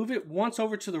I move it once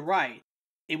over to the right,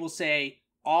 it will say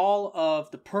all of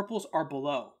the purples are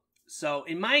below. So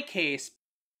in my case,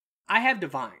 I have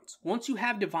divines. Once you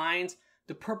have divines,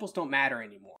 the purples don't matter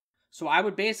anymore. So I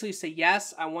would basically say,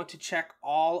 yes, I want to check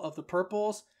all of the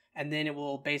purples, and then it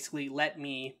will basically let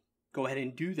me go ahead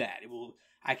and do that.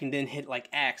 I can then hit like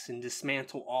X and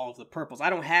dismantle all of the purples. I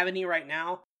don't have any right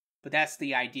now, but that's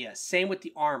the idea. Same with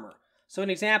the armor. So an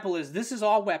example is, this is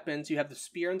all weapons. You have the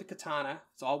spear and the katana.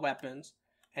 It's all weapons.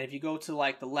 And if you go to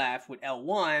like the left with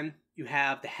L1, you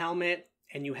have the helmet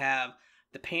and you have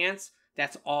the pants.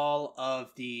 That's all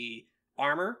of the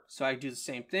armor. So I do the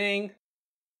same thing.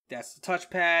 That's the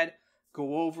touchpad.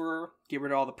 Go over, get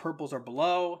rid of all the purples are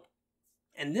below.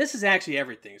 And this is actually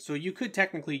everything. So you could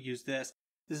technically use this.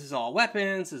 This is all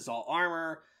weapons, this is all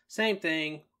armor. Same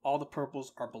thing, all the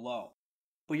purples are below.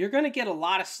 But you're going to get a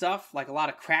lot of stuff, like a lot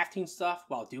of crafting stuff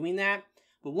while doing that.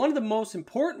 But one of the most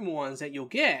important ones that you'll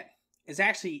get is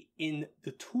actually in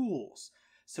the tools.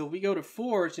 So if we go to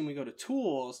Forge and we go to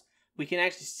Tools, we can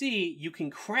actually see you can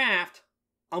craft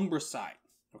Umbracite,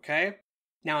 okay?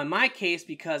 Now in my case,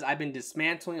 because I've been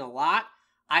dismantling a lot,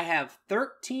 I have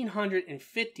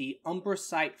 1,350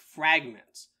 Umbracite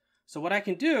fragments. So what I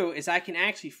can do is I can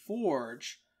actually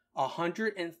forge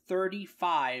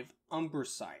 135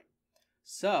 Umbracite.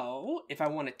 So if I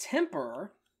want to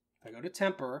temper, if I go to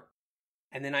temper,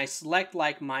 and then I select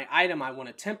like my item I want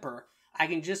to temper, I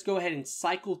can just go ahead and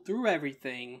cycle through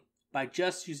everything by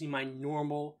just using my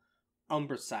normal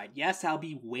Umbracite. Yes, I'll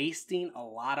be wasting a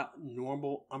lot of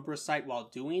normal Umbracite while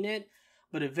doing it,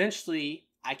 but eventually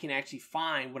I can actually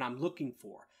find what I'm looking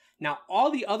for. Now, all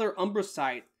the other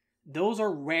Umbracite, those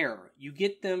are rare. You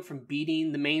get them from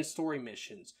beating the main story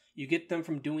missions. You get them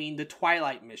from doing the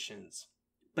Twilight missions,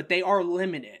 but they are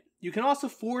limited. You can also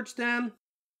forge them,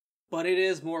 but it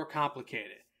is more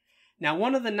complicated. Now,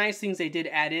 one of the nice things they did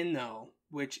add in though,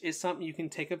 which is something you can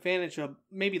take advantage of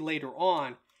maybe later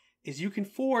on, is you can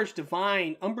forge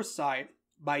Divine Umbracite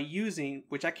by using,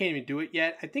 which I can't even do it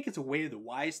yet. I think it's a Way of the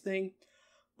Wise thing,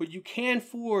 but you can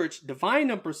forge Divine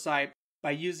Umbracite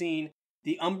by using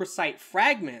the Umbracite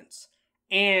fragments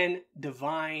and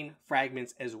Divine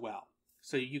fragments as well.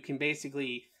 So you can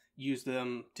basically use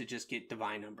them to just get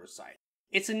Divine Umbracite.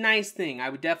 It's a nice thing. I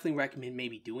would definitely recommend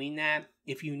maybe doing that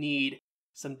if you need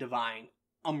some Divine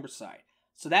Umbracite.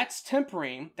 So that's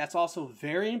tempering. That's also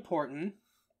very important.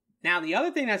 Now, the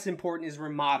other thing that's important is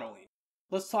remodeling.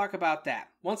 Let's talk about that.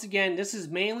 Once again, this is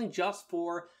mainly just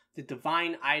for the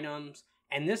divine items,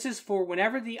 and this is for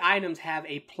whenever the items have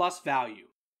a plus value.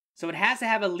 So it has to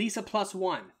have at least a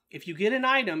 +1. If you get an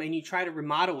item and you try to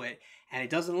remodel it and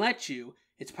it doesn't let you,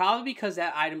 it's probably because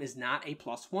that item is not a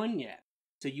 +1 yet.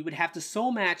 So you would have to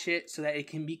soul match it so that it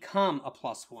can become a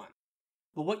 +1.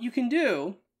 But what you can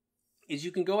do is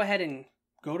you can go ahead and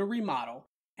go to remodel.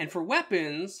 And for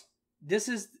weapons, this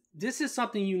is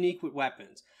something unique with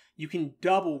weapons. You can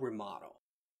double remodel.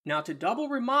 Now to double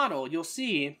remodel, you'll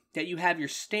see that you have your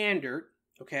standard,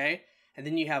 okay? And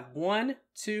then you have 1,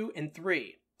 2, and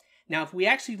 3. Now if we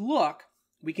actually look,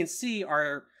 we can see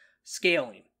our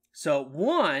scaling. So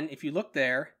 1, if you look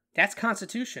there, that's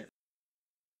Constitution.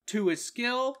 2 is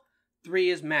skill, 3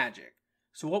 is magic.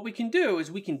 So what we can do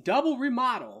is we can double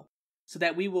remodel so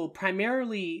that we will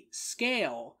primarily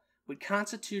scale with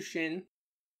Constitution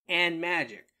and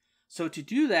magic. So to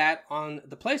do that on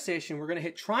the PlayStation, we're going to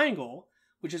hit triangle,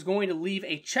 which is going to leave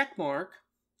a check mark.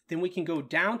 Then we can go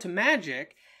down to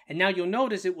magic, and now you'll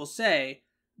notice it will say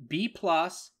B+,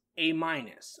 A-,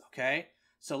 okay?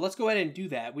 So let's go ahead and do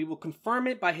that. We will confirm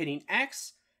it by hitting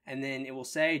X, and then it will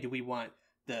say, do we want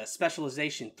the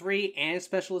specialization 3 and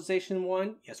specialization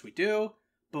 1? Yes, we do.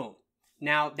 Boom.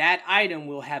 Now that item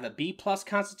will have a B+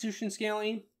 Constitution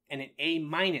scaling and an A-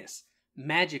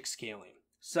 magic scaling.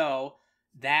 So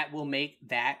that will make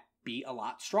that be a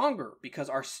lot stronger because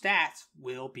our stats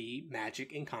will be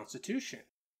magic and Constitution.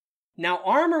 Now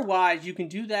armor-wise, you can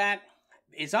do that.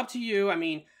 It's up to you. I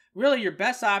mean, really your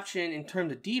best option in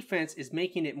terms of defense is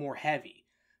making it more heavy.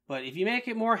 But if you make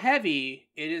it more heavy,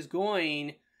 it is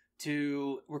going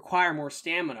to require more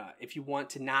stamina if you want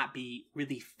to not be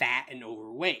really fat and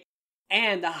overweight.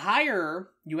 And the higher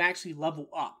you actually level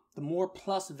up, the more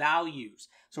plus values.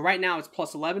 So right now it's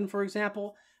plus 11, for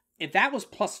example. If that was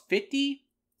plus 50,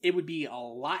 it would be a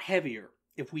lot heavier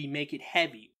if we make it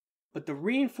heavy. But the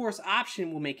reinforced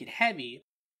option will make it heavy.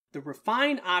 The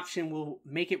refined option will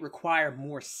make it require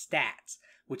more stats,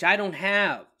 which I don't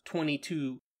have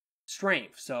 22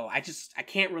 strength. So I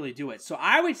can't really do it. So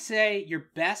I would say your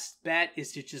best bet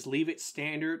is to just leave it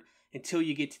standard until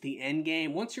you get to the end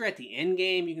game. Once you're at the end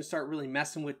game, you can start really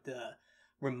messing with the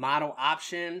remodel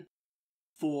option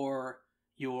for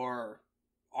your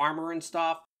armor and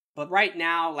stuff. But right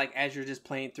now, like as you're just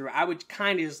playing through, I would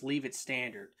kind of just leave it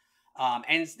standard.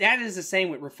 And that is the same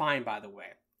with refined, by the way.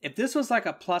 If this was like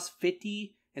a plus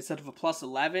 50 instead of a plus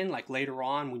 11, like later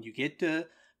on when you get to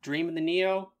Dream of the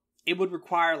Nioh, it would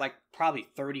require like probably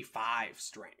 35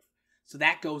 strength. So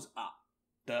that goes up.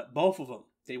 Both of them,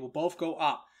 they will both go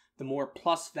up the more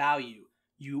plus value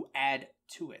you add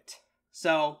to it.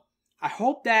 So I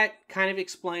hope that kind of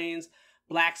explains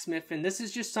Blacksmith. And this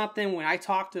is just something when I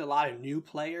talk to a lot of new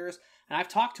players, and I've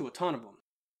talked to a ton of them,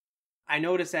 I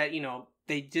notice that,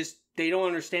 they don't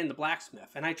understand the Blacksmith.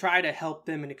 And I try to help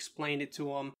them and explain it to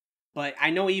them. But I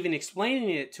know even explaining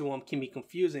it to them can be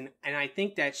confusing. And I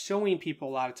think that showing people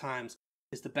a lot of times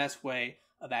is the best way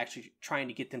of actually trying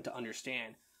to get them to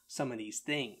understand some of these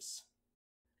things.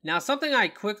 Now, something I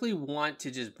quickly want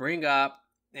to just bring up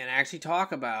and actually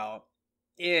talk about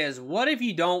is what if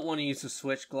you don't want to use the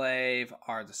Switchglaive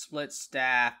or the Split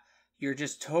Staff? You're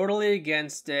just totally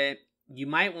against it. You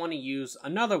might want to use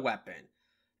another weapon.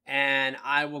 And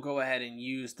I will go ahead and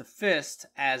use the Fist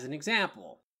as an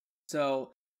example.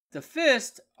 So the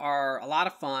Fist are a lot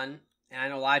of fun, and I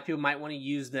know a lot of people might want to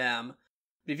use them.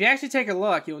 But if you actually take a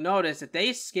look, you'll notice that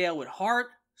they scale with heart,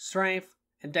 strength,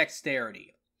 and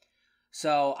dexterity.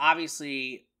 So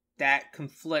obviously that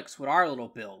conflicts with our little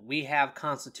build. We have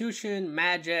Constitution,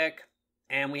 magic,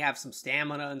 and we have some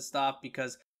stamina and stuff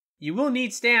because you will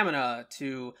need stamina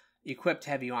to equip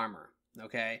heavy armor,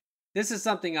 okay? This is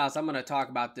something else. I'm going to talk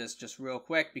about this just real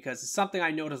quick because it's something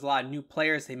I notice a lot of new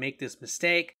players, they make this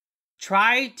mistake.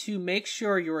 Try to make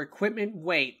sure your equipment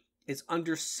weight is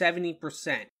under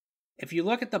 70%. If you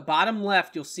look at the bottom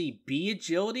left, you'll see B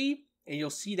agility, and you'll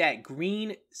see that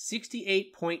green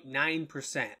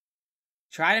 68.9%.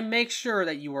 Try to make sure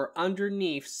that you are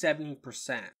underneath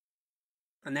 70%.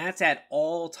 And that's at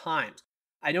all times.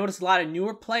 I notice a lot of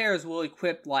newer players will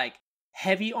equip like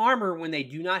heavy armor when they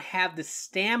do not have the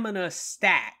stamina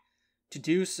stat to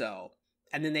do so.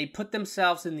 And then they put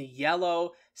themselves in the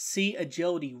yellow C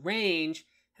agility range.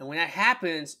 And when that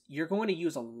happens, you're going to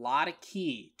use a lot of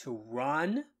ki to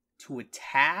run, to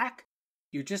attack.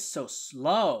 You're just so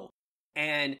slow.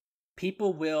 And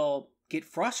people will get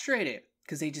frustrated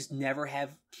because they just never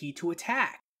have ki to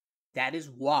attack. That is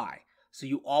why. So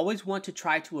you always want to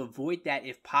try to avoid that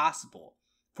if possible.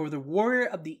 For the Warrior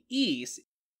of the East,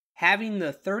 having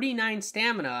the 39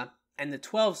 stamina and the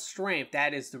 12 strength,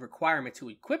 that is the requirement to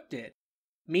equip it,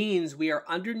 means we are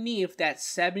underneath that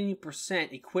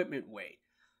 70% equipment weight.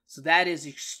 So that is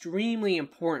extremely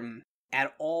important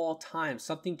at all times,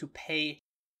 something to pay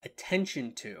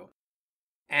attention to.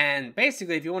 And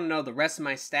basically, if you want to know the rest of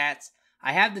my stats,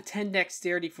 I have the 10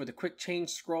 dexterity for the quick change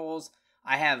scrolls.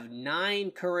 I have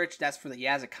 9 courage, that's for the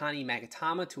Yazakani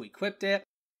Magatama to equip it.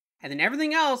 And then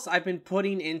everything else I've been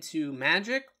putting into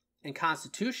magic and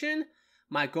constitution.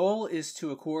 My goal is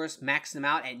to, of course, max them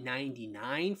out at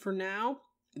 99 for now.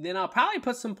 And then I'll probably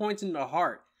put some points into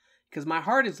heart, because my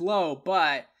heart is low,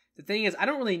 but the thing is, I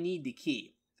don't really need the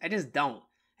key. I just don't.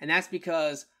 And that's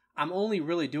because I'm only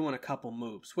really doing a couple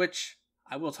moves, which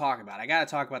I will talk about. I gotta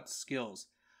talk about the skills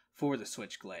for the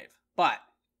Switchglaive. But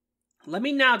let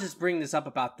me now just bring this up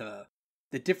about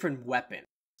the different weapon.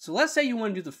 So let's say you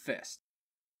want to do the fist.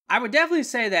 I would definitely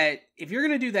say that if you're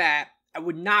going to do that, I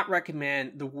would not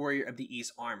recommend the Warrior of the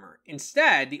East armor.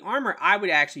 Instead, the armor I would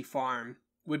actually farm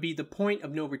would be the Point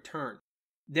of No Return.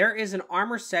 There is an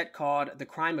armor set called the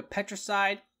Crime of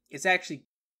Petricide. It's actually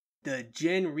the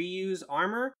Jin Ryu's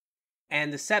armor,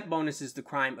 and the set bonus is the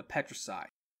Crime of Petricide.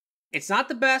 It's not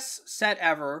the best set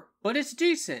ever, but it's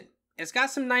decent. It's got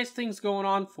some nice things going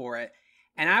on for it,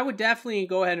 and I would definitely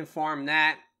go ahead and farm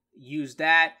that, use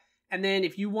that, and then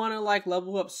if you want to like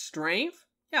level up strength,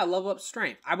 yeah, level up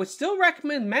strength. I would still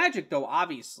recommend magic though,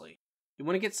 obviously. You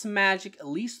want to get some magic, at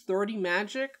least 30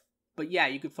 magic, but yeah,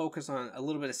 you could focus on a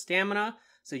little bit of stamina,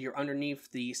 so you're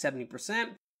underneath the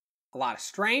 70%, a lot of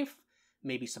strength,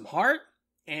 maybe some heart,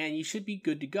 and you should be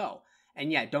good to go.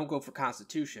 And yeah, don't go for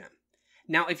constitution.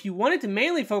 Now, if you wanted to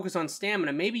mainly focus on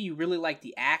stamina, maybe you really like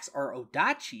the axe or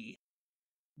odachi,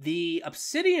 the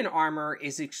obsidian armor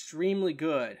is extremely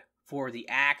good for the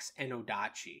axe and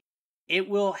odachi. It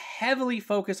will heavily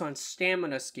focus on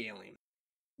stamina scaling.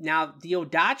 Now, the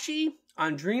odachi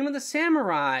on Dream of the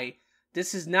Samurai,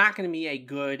 this is not going to be a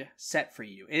good set for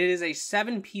you. It is a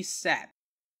 7-piece set.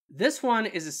 This one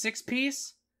is a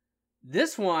 6-piece.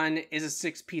 This one is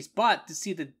a 6-piece, but to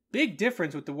see the big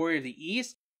difference with the Warrior of the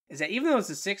East is that even though it's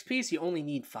a 6-piece, you only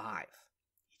need 5.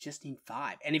 You just need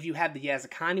 5. And if you have the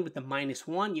Yazakani with the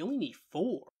 -1, you only need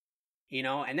 4. You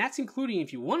know, and that's including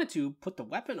if you wanted to put the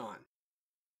weapon on.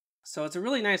 So it's a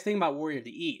really nice thing about Warrior of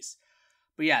the East.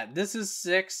 But yeah, this is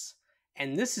 6,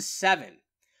 and this is 7.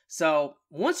 So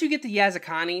once you get the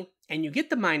Yazakani, and you get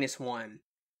the -1,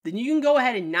 then you can go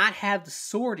ahead and not have the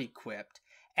sword equipped,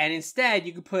 and instead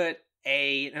you can put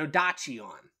an odachi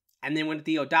on. And then with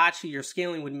the odachi, your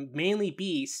scaling would mainly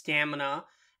be stamina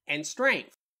and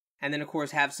strength. And then, of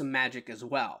course, have some magic as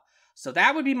well. So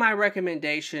that would be my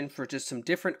recommendation for just some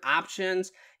different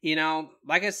options. You know,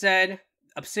 like I said,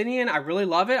 Obsidian, I really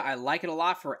love it. I like it a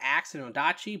lot for axe and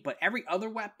odachi. But every other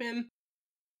weapon,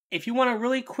 if you want a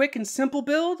really quick and simple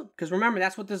build, because remember,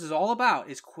 that's what this is all about,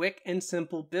 is quick and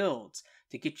simple builds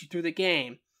to get you through the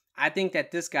game. I think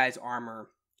that this guy's armor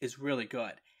is really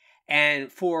good.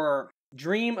 And for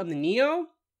Dream of the Nioh,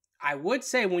 I would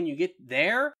say when you get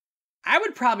there, I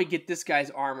would probably get this guy's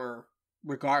armor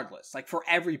regardless, like for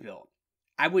every build.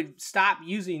 I would stop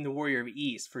using the Warrior of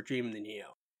East for Dream of the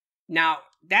Nioh. Now,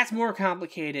 that's more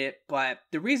complicated, but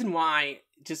the reason why,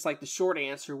 just like the short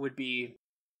answer would be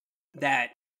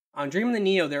that on Dream of the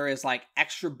Nioh, there is like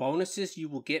extra bonuses you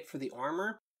will get for the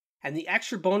armor. And the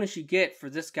extra bonus you get for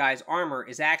this guy's armor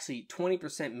is actually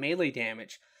 20% melee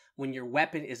damage when your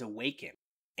weapon is awakened.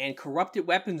 And corrupted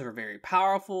weapons are very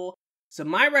powerful. So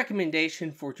my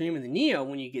recommendation for Dream of the Nioh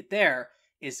when you get there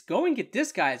is go and get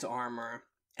this guy's armor,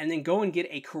 and then go and get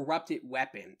a corrupted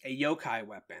weapon, a yokai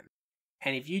weapon.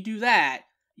 And if you do that,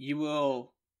 you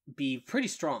will be pretty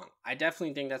strong. I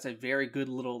definitely think that's a very good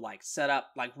little like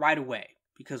setup, like right away.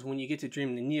 Because when you get to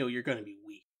Dream of the Nioh, you're going to be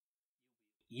weak.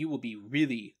 You will be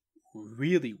really,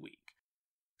 really weak.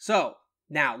 So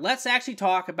now let's actually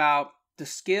talk about the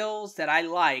skills that I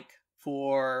like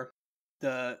for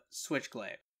the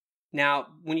Switchglaive. Now,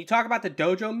 when you talk about the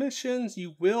dojo missions,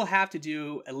 you will have to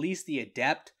do at least the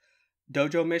Adept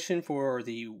dojo mission for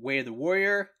the Way of the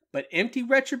Warrior. But Empty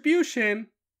Retribution,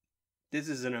 this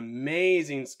is an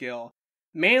amazing skill.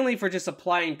 Mainly for just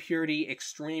applying purity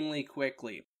extremely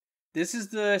quickly. This is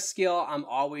the skill I'm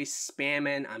always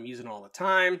spamming. I'm using all the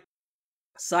time.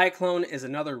 Cyclone is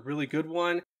another really good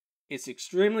one. It's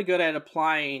extremely good at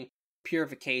applying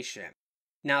purification.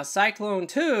 Now, Cyclone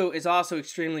 2 is also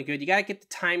extremely good. You gotta get the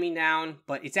timing down,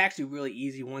 but it's actually really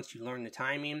easy once you learn the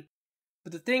timing.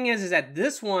 But the thing is that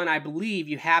this one, I believe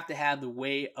you have to have the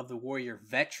Way of the Warrior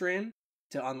Veteran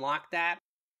to unlock that.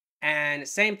 And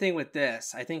same thing with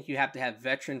this. I think you have to have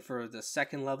Veteran for the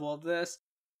second level of this.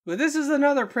 But this is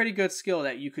another pretty good skill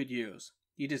that you could use.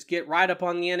 You just get right up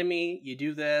on the enemy, you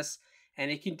do this,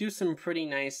 and it can do some pretty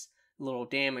nice little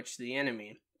damage to the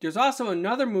enemy. There's also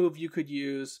another move you could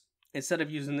use instead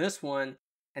of using this one,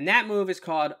 and that move is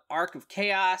called Arc of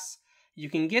Chaos. You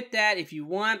can get that if you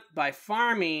want by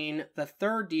farming the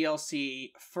third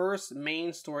DLC first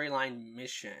main storyline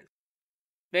mission.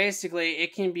 Basically,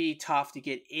 it can be tough to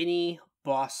get any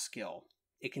boss skill.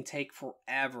 It can take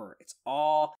forever. It's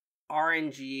all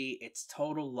RNG, it's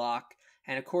total luck.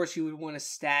 And of course, you would want to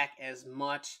stack as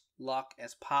much luck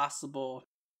as possible.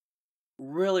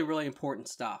 Really, really important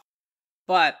stuff.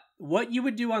 But what you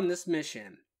would do on this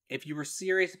mission, if you were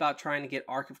serious about trying to get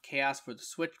Arc of Chaos for the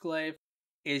Switchglaive,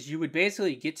 is you would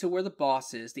basically get to where the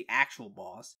boss is, the actual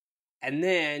boss, and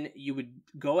then you would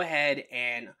go ahead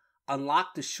and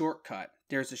unlock the shortcut.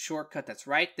 There's a shortcut that's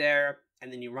right there,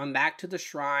 and then you run back to the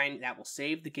shrine. That will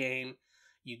save the game.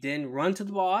 You then run to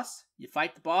the boss, you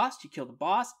fight the boss, you kill the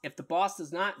boss. If the boss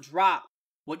does not drop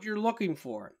what you're looking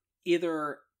for,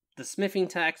 either the smithing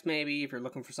text maybe, if you're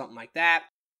looking for something like that,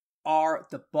 or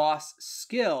the boss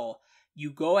skill, you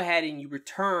go ahead and you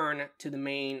return to the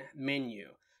main menu.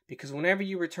 Because whenever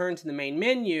you return to the main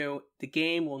menu, the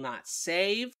game will not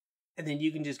save, and then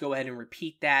you can just go ahead and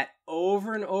repeat that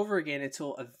over and over again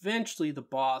until eventually the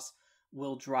boss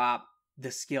will drop the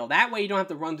skill. That way you don't have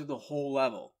to run through the whole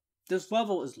level. This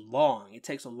level is long. It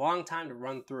takes a long time to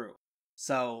run through.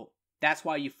 So that's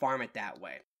why you farm it that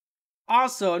way.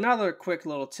 Also, another quick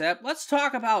little tip. Let's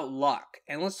talk about luck.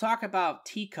 And let's talk about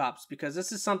teacups, because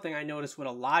this is something I noticed with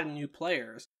a lot of new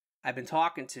players I've been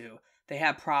talking to. They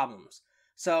have problems.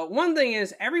 So one thing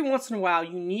is, every once in a while,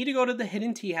 you need to go to the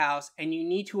hidden tea house and you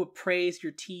need to appraise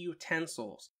your tea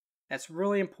utensils. That's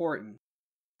really important.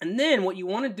 And then what you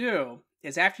want to do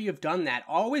is, after you've done that,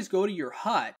 always go to your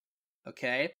hut,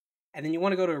 okay? And then you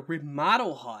want to go to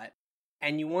remodel hut,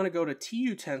 and you want to go to tea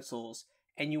utensils,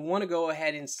 and you want to go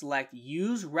ahead and select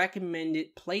use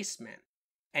recommended placement.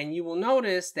 And you will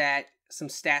notice that some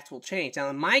stats will change. Now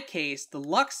in my case, the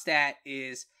luck stat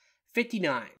is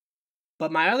 59.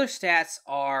 But my other stats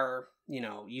are,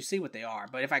 you see what they are.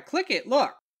 But if I click it,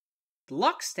 look, the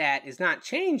luck stat is not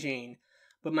changing,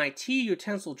 but my tea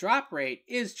utensil drop rate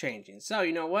is changing. So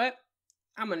you know what?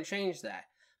 I'm going to change that,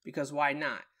 because why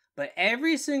not? But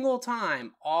every single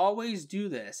time, always do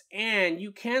this. And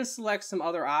you can select some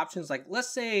other options. Like,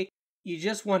 let's say you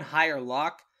just want higher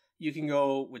luck. You can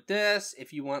go with this.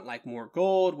 If you want like more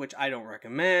gold, which I don't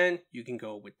recommend, you can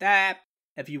go with that.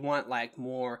 If you want like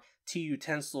more tea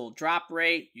utensil drop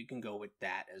rate, you can go with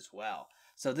that as well.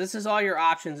 So this is all your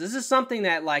options. This is something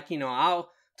that I'll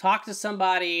talk to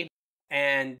somebody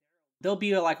and they'll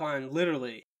be like on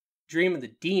literally Dream of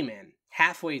the Demon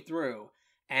halfway through,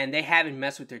 and they haven't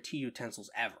messed with their tea utensils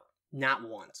ever. Not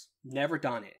once. Never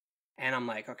done it. And I'm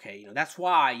like, okay, that's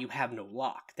why you have no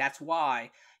luck. That's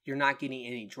why you're not getting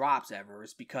any drops ever,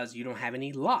 is because you don't have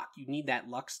any luck. You need that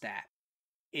luck stat.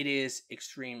 It is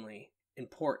extremely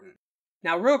important.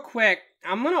 Now, real quick,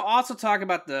 I'm going to also talk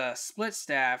about the split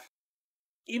staff.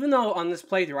 Even though on this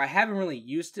playthrough I haven't really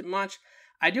used it much,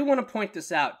 I do want to point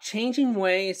this out. Changing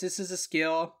ways, this is a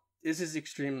skill. This is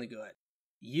extremely good.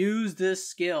 Use this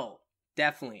skill.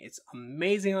 Definitely. It's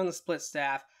amazing on the split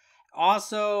staff.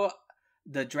 Also,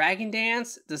 the Dragon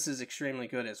Dance, this is extremely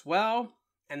good as well.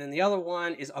 And then the other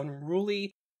one is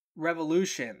Unruly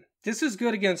Revolution. This is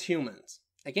good against humans.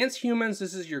 Against humans,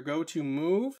 this is your go-to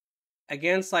move.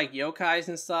 Against like yokais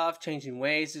and stuff, changing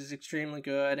ways is extremely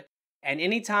good. And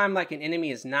anytime like an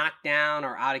enemy is knocked down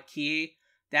or out of key,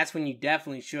 that's when you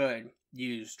definitely should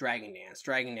use Dragon Dance.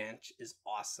 Dragon Dance is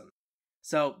awesome.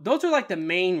 So those are like the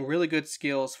main really good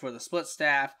skills for the split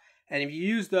staff. And if you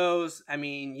use those,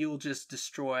 you'll just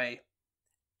destroy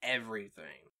everything.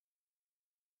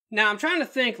 Now I'm trying to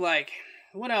think like,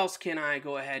 what else can I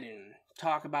go ahead and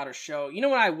talk about or show? You know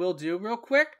what I will do real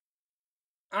quick?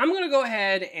 I'm going to go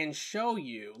ahead and show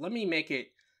you. Let me make it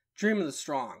Dream of the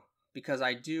Strong, because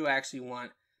I do actually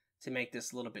want to make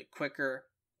this a little bit quicker.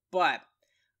 But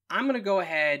I'm going to go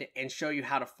ahead and show you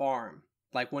how to farm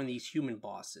like one of these human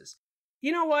bosses.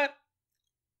 You know what?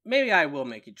 Maybe I will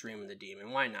make it Dream of the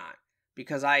Demon. Why not?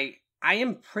 Because I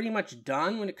am pretty much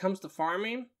done when it comes to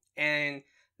farming. And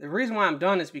the reason why I'm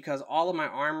done is because all of my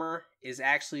armor is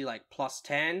actually like plus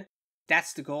 10.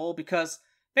 That's the goal. Because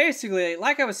basically,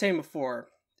 like I was saying before,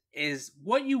 is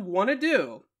what you want to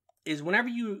do is whenever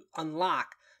you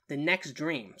unlock the next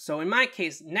dream. So in my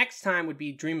case, next time would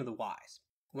be Dream of the Wise.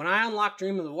 When I unlock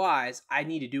Dream of the Wise, I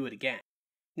need to do it again.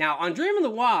 Now, on Dream of the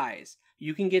Wise,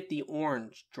 you can get the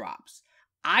orange drops.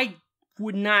 I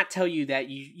would not tell you that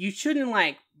you shouldn't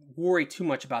like worry too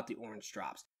much about the orange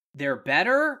drops. They're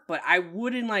better, but I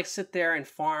wouldn't like sit there and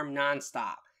farm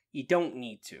nonstop. You don't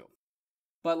need to.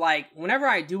 But like whenever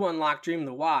I do unlock Dream of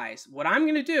the Wise, what I'm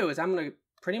going to do is I'm going to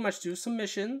pretty much do some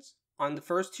missions on the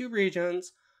first 2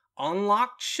 regions,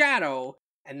 unlock Shadow,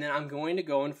 and then I'm going to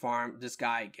go and farm this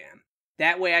guy again.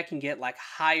 That way I can get like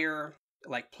higher,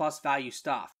 like plus value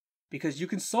stuff. Because you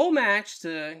can soul match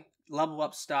to level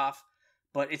up stuff,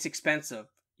 but it's expensive.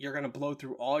 You're going to blow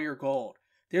through all your gold.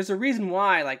 There's a reason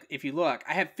why, like, if you look,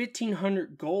 I have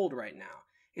 1,500 gold right now.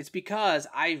 It's because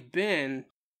I've been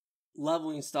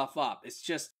leveling stuff up. It's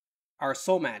just our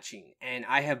soul matching, and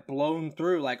I have blown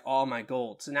through, like, all my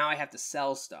gold. So now I have to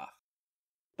sell stuff.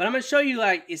 But I'm going to show you,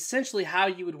 like, essentially how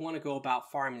you would want to go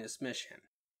about farming this mission.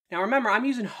 Now, remember, I'm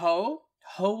using Ho.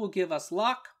 Ho will give us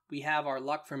luck. We have our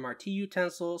luck from our tea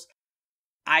utensils.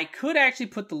 I could actually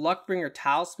put the Luckbringer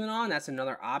Talisman on. That's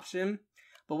another option.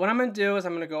 But what I'm going to do is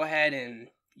I'm going to go ahead and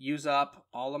use up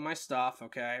all of my stuff,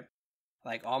 okay?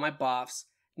 Like all my buffs.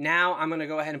 Now I'm going to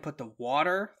go ahead and put the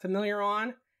Water Familiar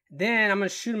on. Then I'm going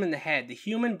to shoot him in the head. The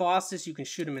human bosses, you can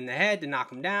shoot him in the head to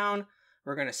knock him down.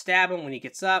 We're going to stab him when he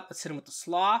gets up. Let's hit him with the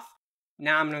Sloth.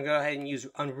 Now I'm going to go ahead and use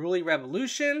Unruly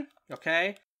Revolution,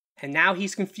 okay? And now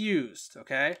he's confused,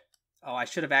 okay? Oh, I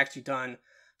should have actually done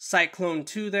Cyclone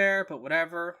 2 there, but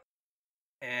whatever.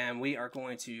 And we are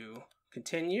going to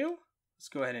continue. Let's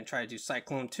go ahead and try to do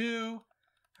Cyclone 2.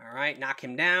 All right, knock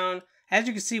him down. As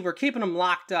you can see, we're keeping him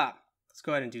locked up. Let's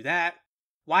go ahead and do that.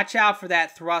 Watch out for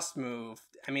that thrust move.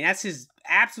 I mean, that's his,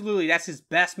 absolutely, that's his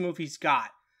best move he's got,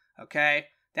 okay?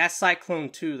 That's Cyclone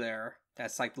 2 there.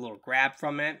 That's like the little grab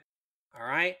from it. All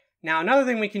right. Now, another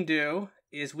thing we can do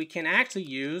is we can actually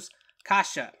use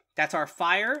Kasha. That's our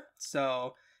fire.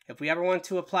 So if we ever want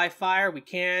to apply fire, we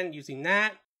can using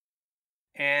that.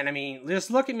 And I mean, just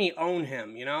look at me own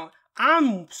him, you know?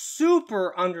 I'm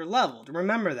super underleveled.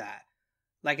 Remember that.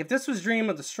 Like if this was Dream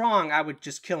of the Strong, I would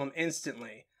just kill him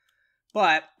instantly.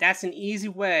 But that's an easy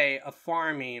way of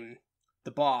farming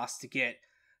the boss to get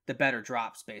the better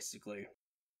drops, basically.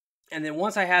 And then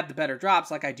once I have the better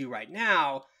drops, like I do right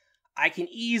now, I can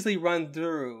easily run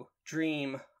through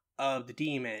Dream of the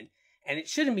Demon, and it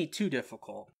shouldn't be too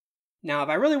difficult. Now, if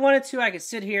I really wanted to, I could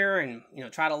sit here and, you know,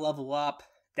 try to level up.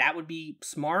 That would be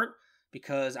smart,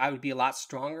 because I would be a lot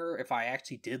stronger if I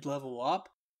actually did level up.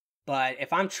 But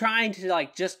if I'm trying to,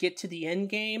 like, just get to the end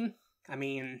game, I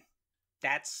mean,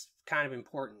 that's kind of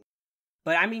important.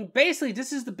 But, I mean, basically,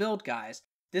 this is the build, guys.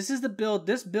 This is the build.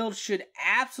 This build should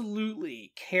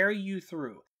absolutely carry you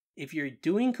through. If you're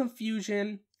doing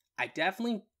Confusion, I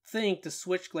definitely think the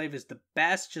Switchglaive is the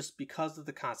best just because of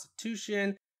the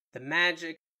Constitution, the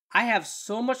magic. I have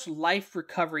so much life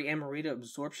recovery and Marita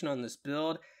absorption on this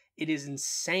build. It is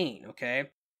insane, okay?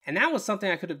 And that was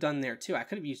something I could have done there too. I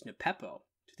could have used Nepeppo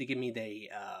to give me the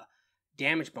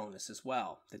damage bonus as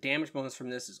well. The damage bonus from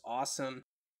this is awesome.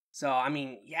 So, I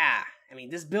mean, yeah. I mean,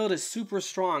 this build is super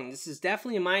strong. This is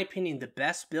definitely, in my opinion, the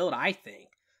best build, I think,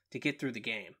 to get through the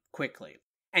game quickly.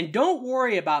 And don't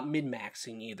worry about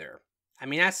min-maxing either. I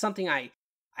mean, that's something I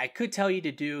could tell you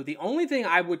to do. The only thing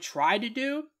I would try to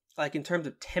do, like in terms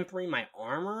of tempering my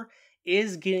armor,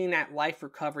 is getting that life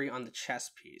recovery on the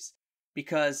chest piece.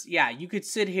 Because, yeah, you could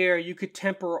sit here, you could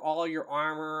temper all your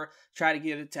armor, try to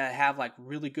get it to have, like,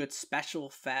 really good special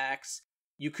effects.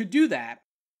 You could do that.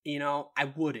 You know, I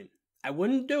wouldn't. I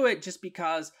wouldn't do it just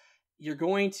because you're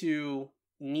going to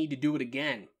need to do it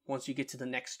again once you get to the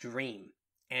next dream.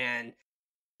 And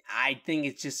I think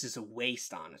it just is a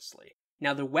waste, honestly.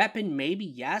 Now, the weapon, maybe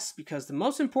yes, because the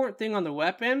most important thing on the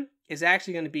weapon is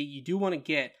actually going to be you do want to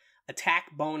get attack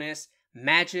bonus,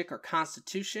 magic, or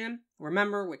constitution.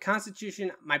 Remember, with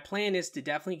constitution, my plan is to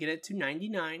definitely get it to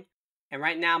 99. And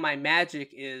right now, my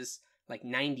magic is like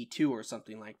 92 or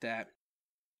something like that.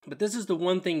 But this is the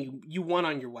one thing you want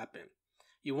on your weapon.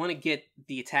 You want to get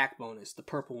the attack bonus, the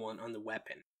purple one, on the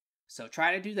weapon. So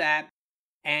try to do that.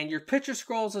 And your picture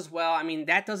scrolls as well. I mean,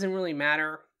 that doesn't really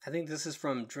matter. I think this is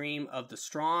from Dream of the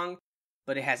Strong.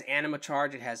 But it has Anima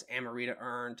Charge. It has Amarita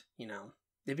earned. You know,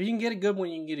 if you can get a good one,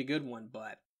 you can get a good one.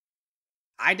 But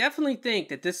I definitely think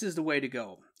that this is the way to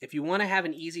go. If you want to have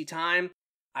an easy time,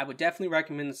 I would definitely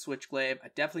recommend the Switchglaive. I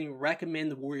definitely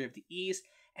recommend the Warrior of the East.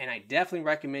 And I definitely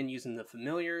recommend using the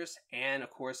familiars and, of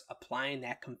course, applying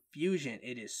that confusion.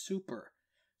 It is super,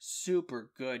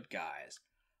 super good, guys.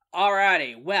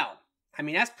 Alrighty, well, I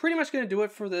mean, that's pretty much going to do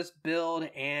it for this build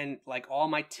and, like, all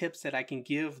my tips that I can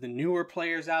give the newer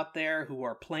players out there who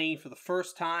are playing for the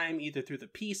first time, either through the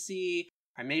PC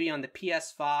or maybe on the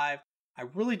PS5. I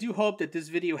really do hope that this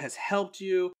video has helped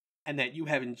you and that you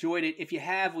have enjoyed it. If you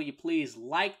have, will you please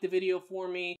like the video for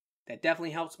me? That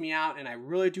definitely helps me out, and I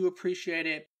really do appreciate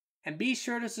it. And be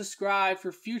sure to subscribe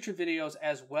for future videos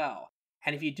as well.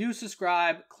 And if you do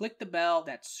subscribe, click the bell.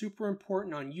 That's super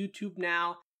important on YouTube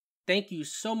now. Thank you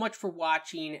so much for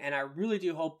watching, and I really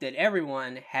do hope that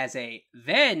everyone has a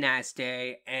very nice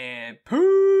day, and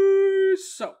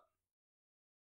peace out.